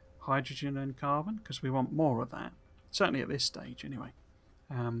hydrogen and carbon, because we want more of that, certainly at this stage anyway.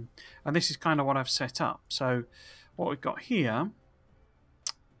 And this is kind of what I've set up. So what we've got here,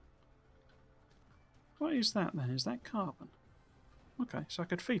 what is that then? Is that carbon? Okay, so I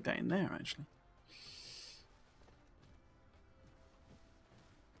could feed that in there actually.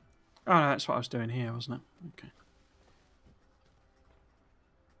 Oh no, that's what I was doing here, wasn't it? Okay.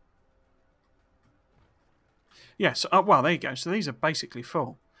 Yes, well there you go. So these are basically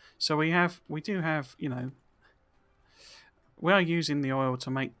full. So we do have, we are using the oil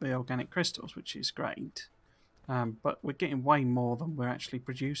to make the organic crystals, which is great. But we're getting way more than we're actually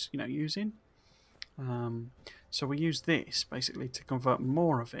using. So we use this basically to convert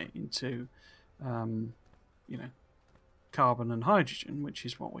more of it into, carbon and hydrogen, which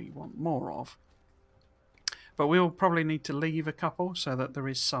is what we want more of. But we'll probably need to leave a couple so that there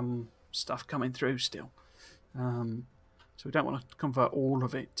is some stuff coming through still. So we don't want to convert all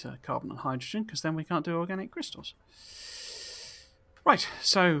of it to carbon and hydrogen, because then we can't do organic crystals. Right,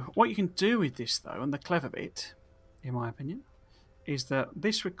 so what you can do with this though, and the clever bit, in my opinion, is that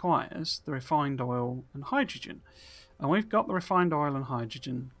this requires the refined oil and hydrogen. And we've got the refined oil and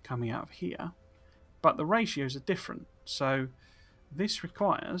hydrogen coming out of here, but the ratios are different. So this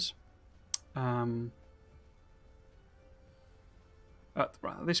requires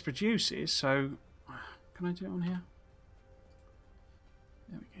this produces, so can I do it on here?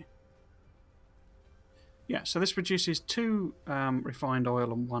 There we go. Yeah, so this produces 2 refined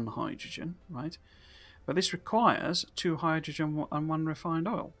oil and 1 hydrogen, right? But this requires 2 hydrogen and 1 refined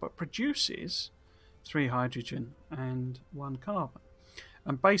oil, but produces 3 hydrogen and 1 carbon.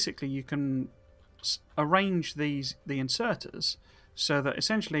 And basically you can arrange the inserters so that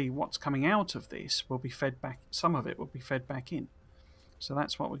essentially what's coming out of this will be fed back, some of it will be fed back in. So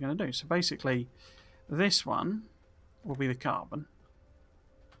that's what we're going to do. So basically this one will be the carbon.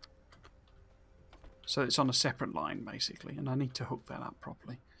 So it's on a separate line basically, and I need to hook that up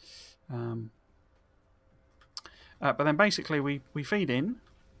properly. But then basically we feed in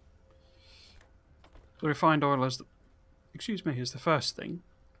the refined oil as the, as the first thing.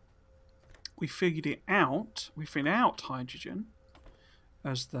 We feed it out. We feed out hydrogen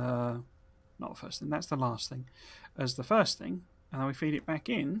as the, not the first thing, that's the last thing, as the first thing, and then we feed it back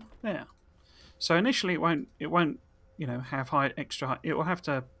in there. So initially it won't you know, have extra. It will have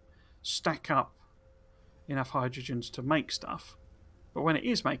to stack up enough hydrogens to make stuff. But when it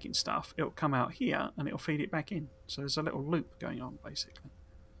is making stuff, it'll come out here and it'll feed it back in. So there's a little loop going on basically.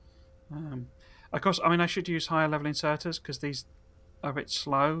 Of course, I mean I should use higher level inserters because these are a bit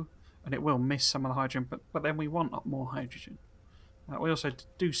slow and it will miss some of the hydrogen. But then we want more hydrogen. We also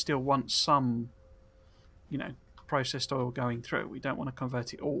do still want some, you know, processed oil going through. We don't want to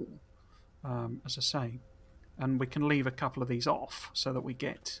convert it all, as I say. And we can leave a couple of these off so that we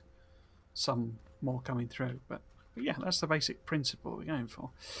get some more coming through. But yeah, that's the basic principle we're going for.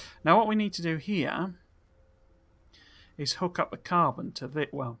 Now what we need to do here is hook up the carbon to the,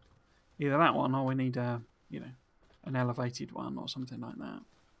 well, either that one or we need a, you know, an elevated one or something like that.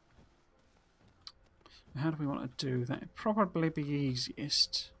 How do we want to do that? It'd probably be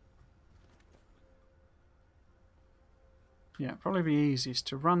easiest. Yeah, probably be easiest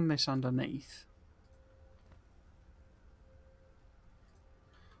to run this underneath.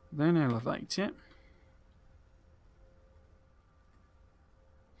 Then elevate it.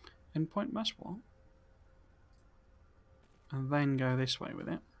 Endpoint must what? And then go this way with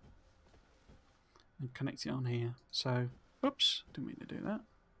it. And connect it on here. So, oops, didn't mean to do that.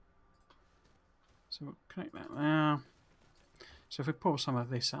 So we'll connect that there. So if we pull some of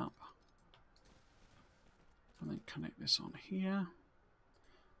this up, and then connect this on here,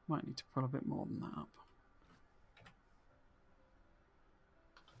 might need to pull a bit more than that up.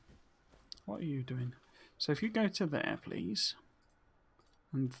 What are you doing? So if you go to there, please,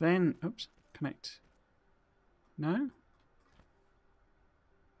 and then, oops, connect. No?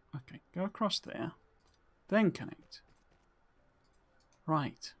 Okay, go across there, then connect.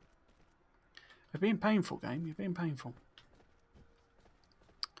 Right. You're being painful, game. You're being painful.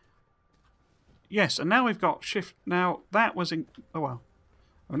 Yes, and now we've got shift. Now that was in. Oh well,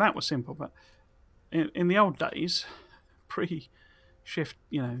 I mean that was simple, but in the old days, pre-shift,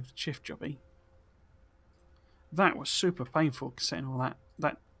 you know, shift jobby, that was super painful. Setting all that.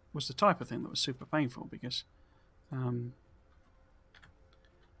 That was the type of thing that was super painful because, you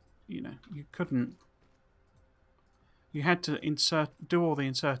know, you couldn't. You had to do all the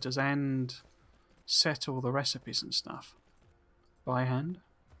inserters and set all the recipes and stuff by hand.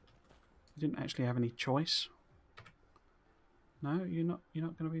 You didn't actually have any choice. No, you're not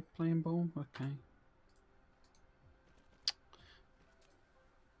going to be playing ball? Okay.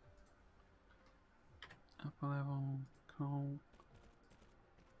 Upper level, coal.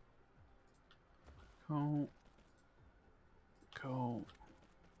 Coal. Coal.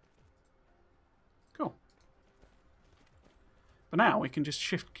 Cool. But now we can just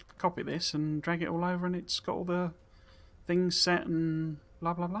shift copy this and drag it all over and it's got all the things set and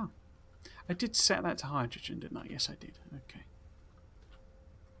blah blah blah. I did set that to hydrogen, didn't I? Yes, I did. Okay.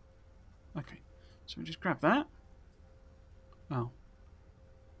 Okay. So we just grab that. Oh.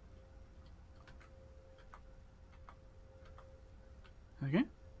 Okay.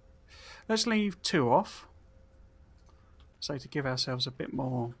 Let's leave 2 off. So to give ourselves a bit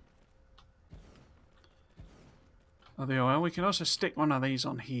more of the oil. We can also stick one of these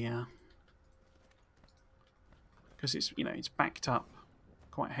on here. Because it's, you know, it's backed up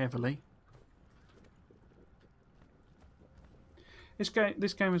quite heavily. This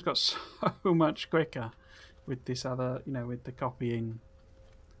game has got so much quicker with this other, you know, with the copying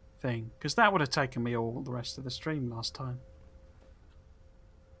thing. Because that would have taken me all the rest of the stream last time.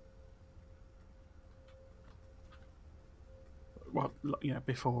 Well, you know,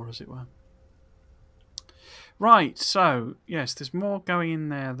 before, as it were. Right, so, yes, there's more going in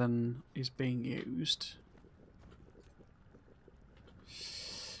there than is being used.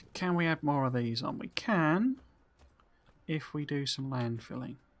 Can we add more of these on? We can, if we do some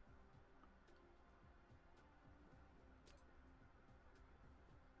landfilling.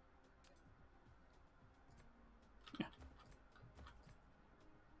 Yeah.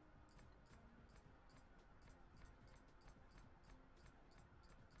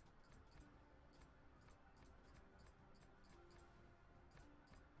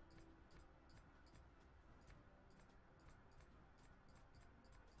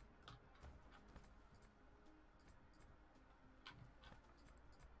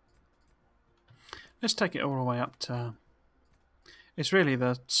 Let's take it all the way up to... It's really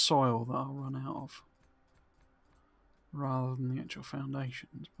the soil that I'll run out of, rather than the actual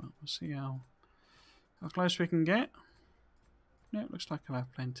foundations. But we'll see how close we can get. Yeah, it looks like I'll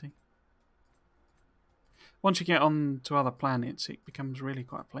have plenty. Once you get on to other planets, it becomes really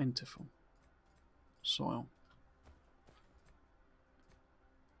quite plentiful. Soil.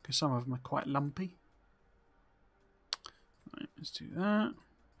 Because some of them are quite lumpy. Right, let's do that.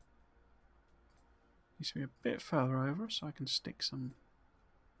 Needs to be a bit further over so I can stick some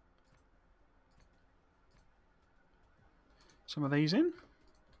of these in.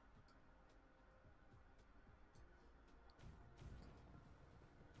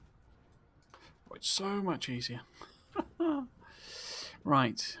 Oh, it's so much easier.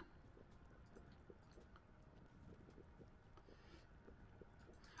 Right.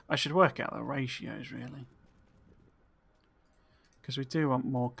 I should work out the ratios really, because we do want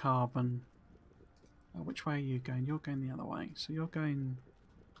more carbon. Oh, which way are you going? You're going the other way. So you're going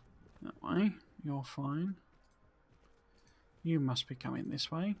that way. You're fine. You must be coming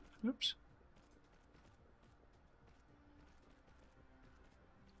this way. Oops.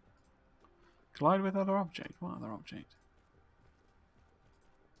 Collide with other object. What other object?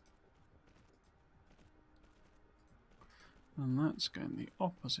 And that's going the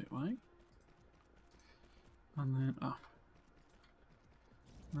opposite way. And then up.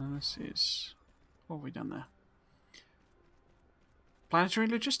 Now this is... What have we done there? Planetary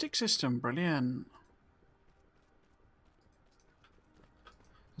logistics system. Brilliant.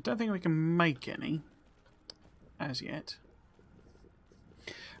 I don't think we can make any as yet.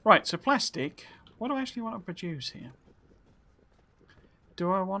 Right, so plastic. What do I actually want to produce here?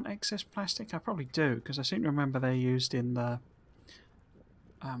 Do I want excess plastic? I probably do, because I seem to remember they're used in the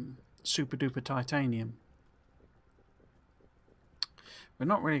super duper titanium. We're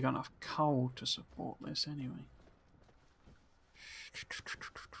not really got enough coal to support this anyway.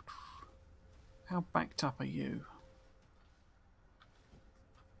 How backed up are you?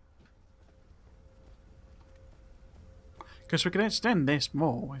 Because we can extend this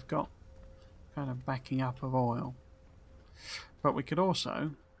more. We've got kind of backing up of oil. But we could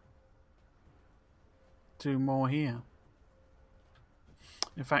also do more here.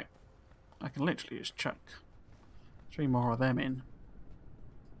 In fact, I can literally just chuck 3 more of them in.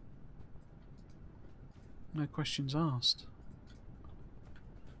 No questions asked.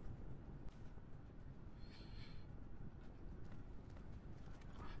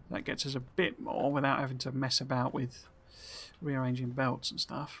 That gets us a bit more without having to mess about with rearranging belts and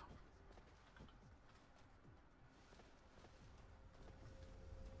stuff.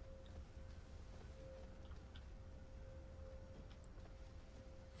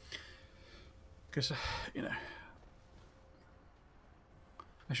 Because, you know,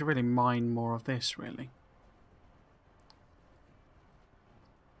 I should really mine more of this, really.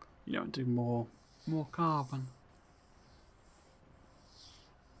 You know, do more carbon.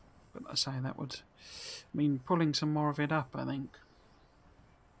 But I say that would mean pulling some more of it up, I think.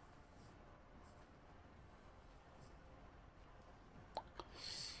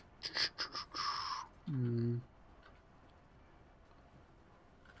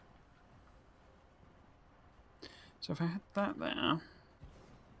 So if I had that there,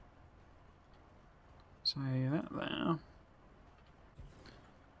 say that there,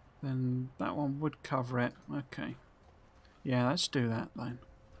 then that one would cover it. Okay. Yeah, let's do that then.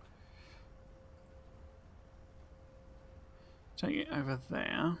 Take it over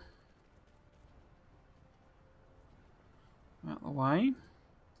there. Out of the way.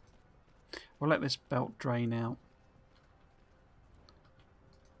 We'll let this belt drain out.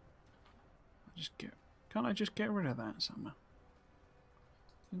 Can't I just get rid of that somewhere?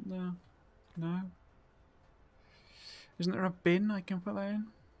 Isn't there? No? Isn't there a bin I can put that in?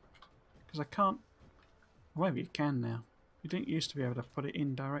 Because I can't... Well, maybe you can now. You didn't used to be able to put it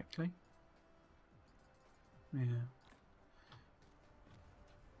in directly. Yeah.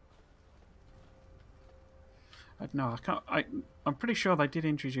 No, I can't. I'm pretty sure they did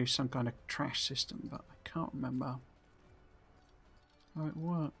introduce some kind of trash system, but I can't remember how it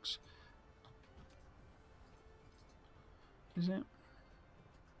works. Is it?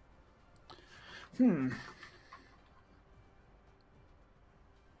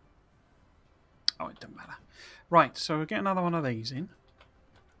 Oh, it doesn't matter. Right, so we'll get another one of these in.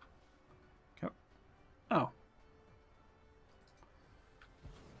 Oh.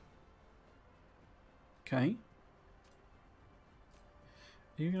 Okay.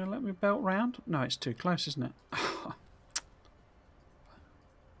 Are you going to let me belt round? No, it's too close, isn't it?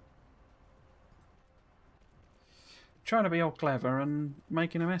 Trying to be all clever and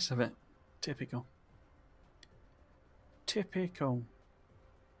making a mess of it. Typical. Typical.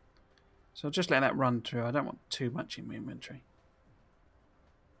 So I'll just let that run through. I don't want too much in my inventory.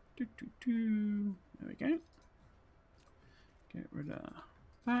 There we go. Get rid of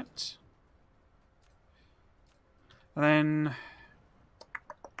that. And then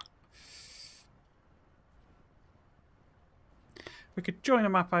we could join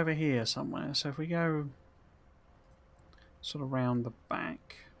them up over here somewhere. So if we go sort of round the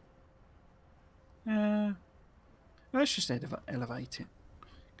back. Let's just elevate it.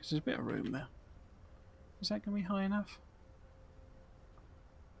 Because there's a bit of room there. Is that going to be high enough?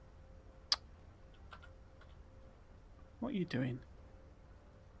 What are you doing?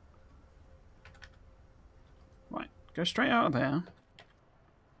 Right, go straight out of there. And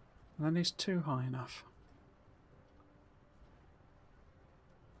then it's too high enough.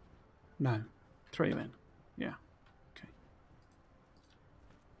 No, 3 then. Yeah, okay.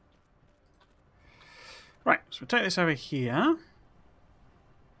 Right, so we'll take this over here.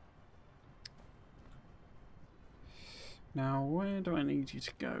 Now, where do I need you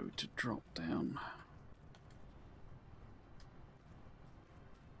to go to drop down?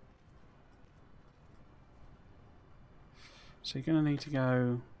 So you're going to need to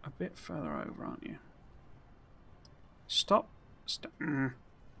go a bit further over, aren't you? Stop. Stop. There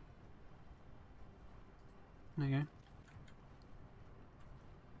you go.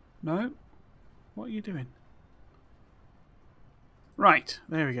 No? What are you doing? Right,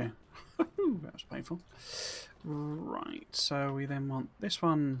 there we go. That was painful. Right, so we then want this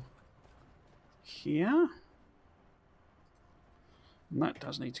one here. And that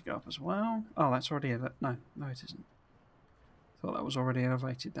does need to go up as well. Oh, that's already... No, it isn't. Thought that was already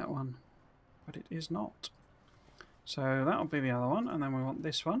elevated, that one. But it is not. So that'll be the other one. And then we want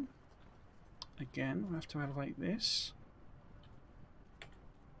this one. Again, we'll have to elevate this.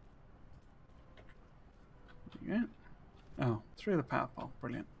 There you go. Oh, through the power pole.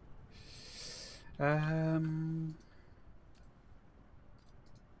 Brilliant.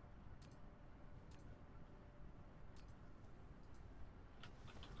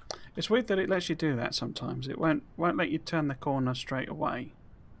 It's weird that it lets you do that sometimes. It won't let you turn the corner straight away.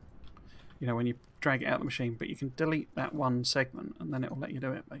 You know, when you drag it out of the machine, but you can delete that one segment and then it will let you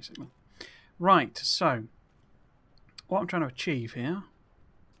do it basically. Right, so what I'm trying to achieve here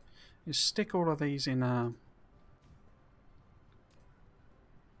is stick all of these in a...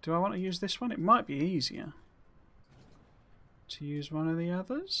 Do I want to use this one? It might be easier to use one of the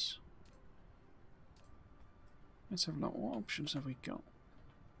others. Let's have a look. What options have we got?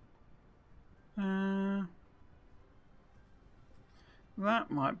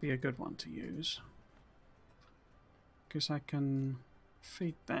 That might be a good one to use. Because I can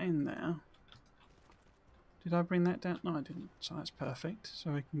feed that in there. Did I bring that down? No, I didn't. So that's perfect.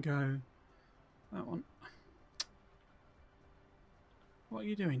 So we can go that one. What are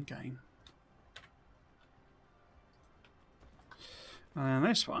you doing, game? And then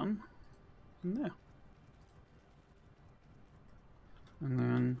this one in there. And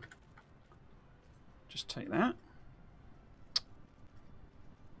then just take that.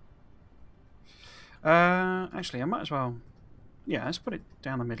 Actually, I might as well... Yeah, let's put it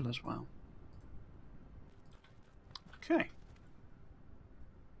down the middle as well. Okay.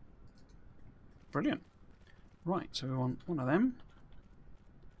 Brilliant. Right, so we want one of them.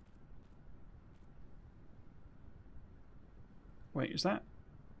 Wait, is that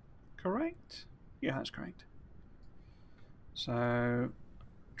correct? Yeah, that's correct. So,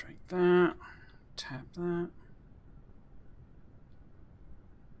 drag that, tab that.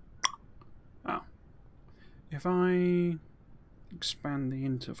 Oh. If I expand the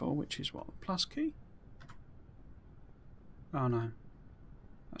interval, which is what, the plus key? Oh no,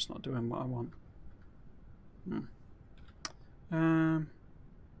 that's not doing what I want.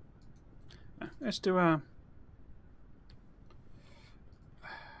 Let's do a...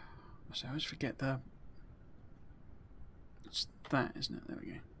 So I always forget the... It's that, isn't it? There we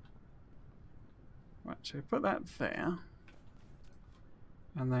go. Right, so we put that there.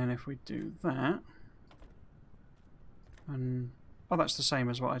 And then if we do that... And... Oh, that's the same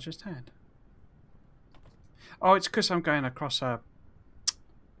as what I just had. Oh, it's because I'm going across a...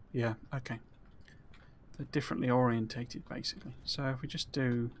 Yeah, okay. They're differently orientated, basically. So if we just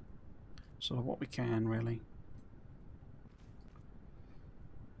do sort of what we can, really.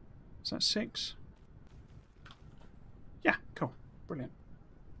 Is that 6? Yeah, cool. Brilliant.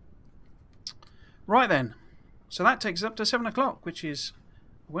 Right then. So that takes us up to 7 o'clock, which is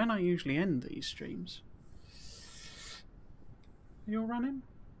when I usually end these streams. Are you all running?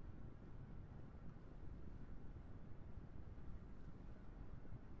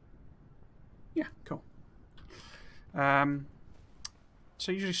 Yeah, cool.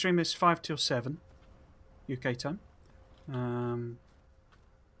 So usually stream this 5 till 7 UK time.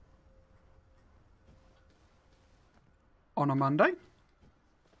 On a Monday.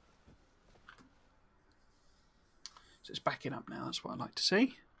 So it's backing up now, that's what I like to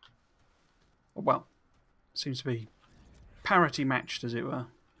see. Well, seems to be parity matched, as it were.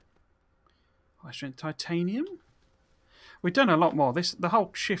 High strength titanium. We've done a lot more. The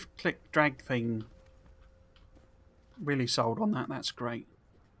whole shift, click, drag thing really sold on that. That's great.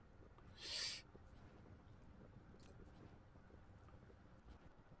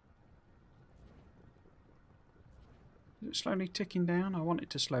 Is it slowly ticking down? I want it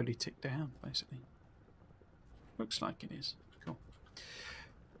to slowly tick down, basically. Looks like it is. Cool.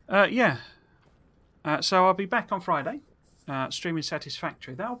 Yeah. So I'll be back on Friday. Streaming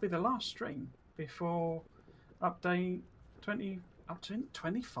satisfactory. That'll be the last stream before update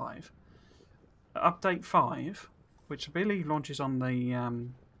 25. Update 5, which I believe launches on the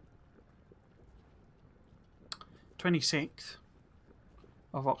 26th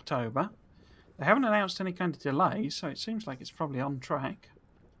of October. They haven't announced any kind of delay, so it seems like it's probably on track.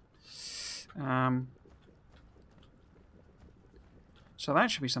 So that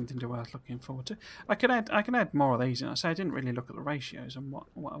should be something worth looking forward to. I can add more of these in. I say I didn't really look at the ratios and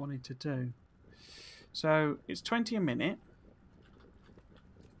what I wanted to do. So it's 20 a minute,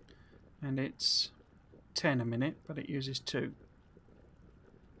 and it's 10 a minute, but it uses 2.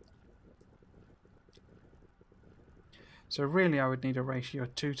 So really I would need a ratio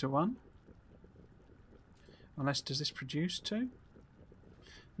of 2 to 1. Unless, does this produce 2?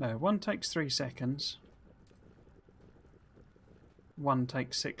 No, 1 takes 3 seconds. 1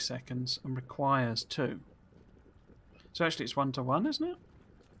 takes 6 seconds and requires 2. So actually it's 1 to 1, isn't it?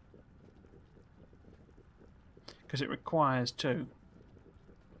 Because it requires 2.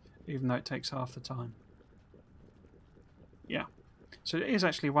 Even though it takes half the time. Yeah. So it is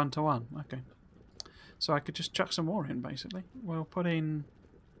actually 1 to 1. Okay. So I could just chuck some more in, basically. We'll put in...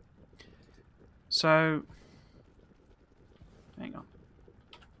 So... Hang on.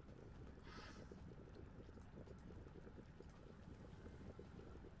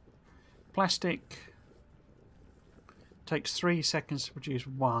 Plastic takes 3 seconds to produce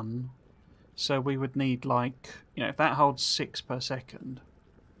 1. So we would need, like, you know, if that holds 6 per second,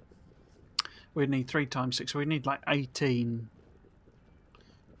 we'd need 3 times 6. So we need like 18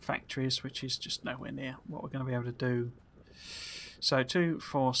 factories, which is just nowhere near what we're going to be able to do. So 2,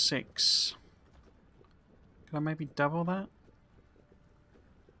 4, 6. Can I maybe double that?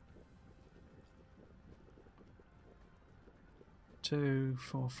 Two,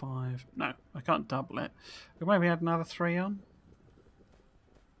 4, 5. No, I can't double it. We'll maybe add another 3 on.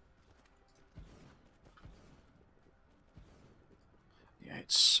 Yeah,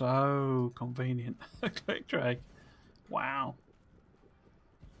 it's so convenient. Click drag. Wow.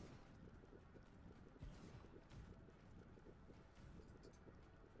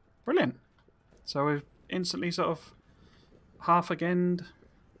 Brilliant. So we've instantly sort of half-agained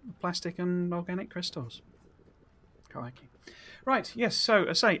plastic and organic crystals. Crikey. Right, yes, so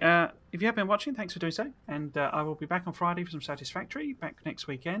I say, if you have been watching, thanks for doing so. And I will be back on Friday for some Satisfactory, back next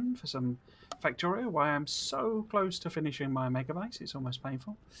weekend for some Factorio, why I'm so close to finishing my Megabase, it's almost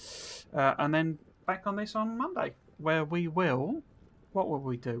painful. And then back on this on Monday, where we will, what will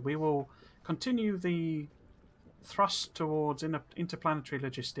we do? We will continue the thrust towards interplanetary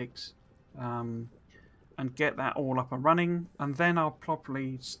logistics and get that all up and running, and then I'll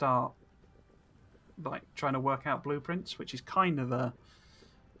properly start like trying to work out blueprints, which is kind of the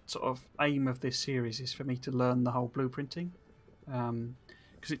sort of aim of this series, is for me to learn the whole blueprinting,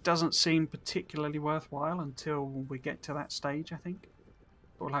 because it doesn't seem particularly worthwhile until we get to that stage, I think,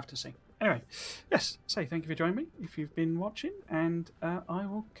 but we'll have to see. Anyway, yes, say thank you for joining me if you've been watching, and I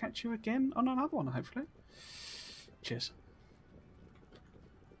will catch you again on another one, hopefully. Cheers.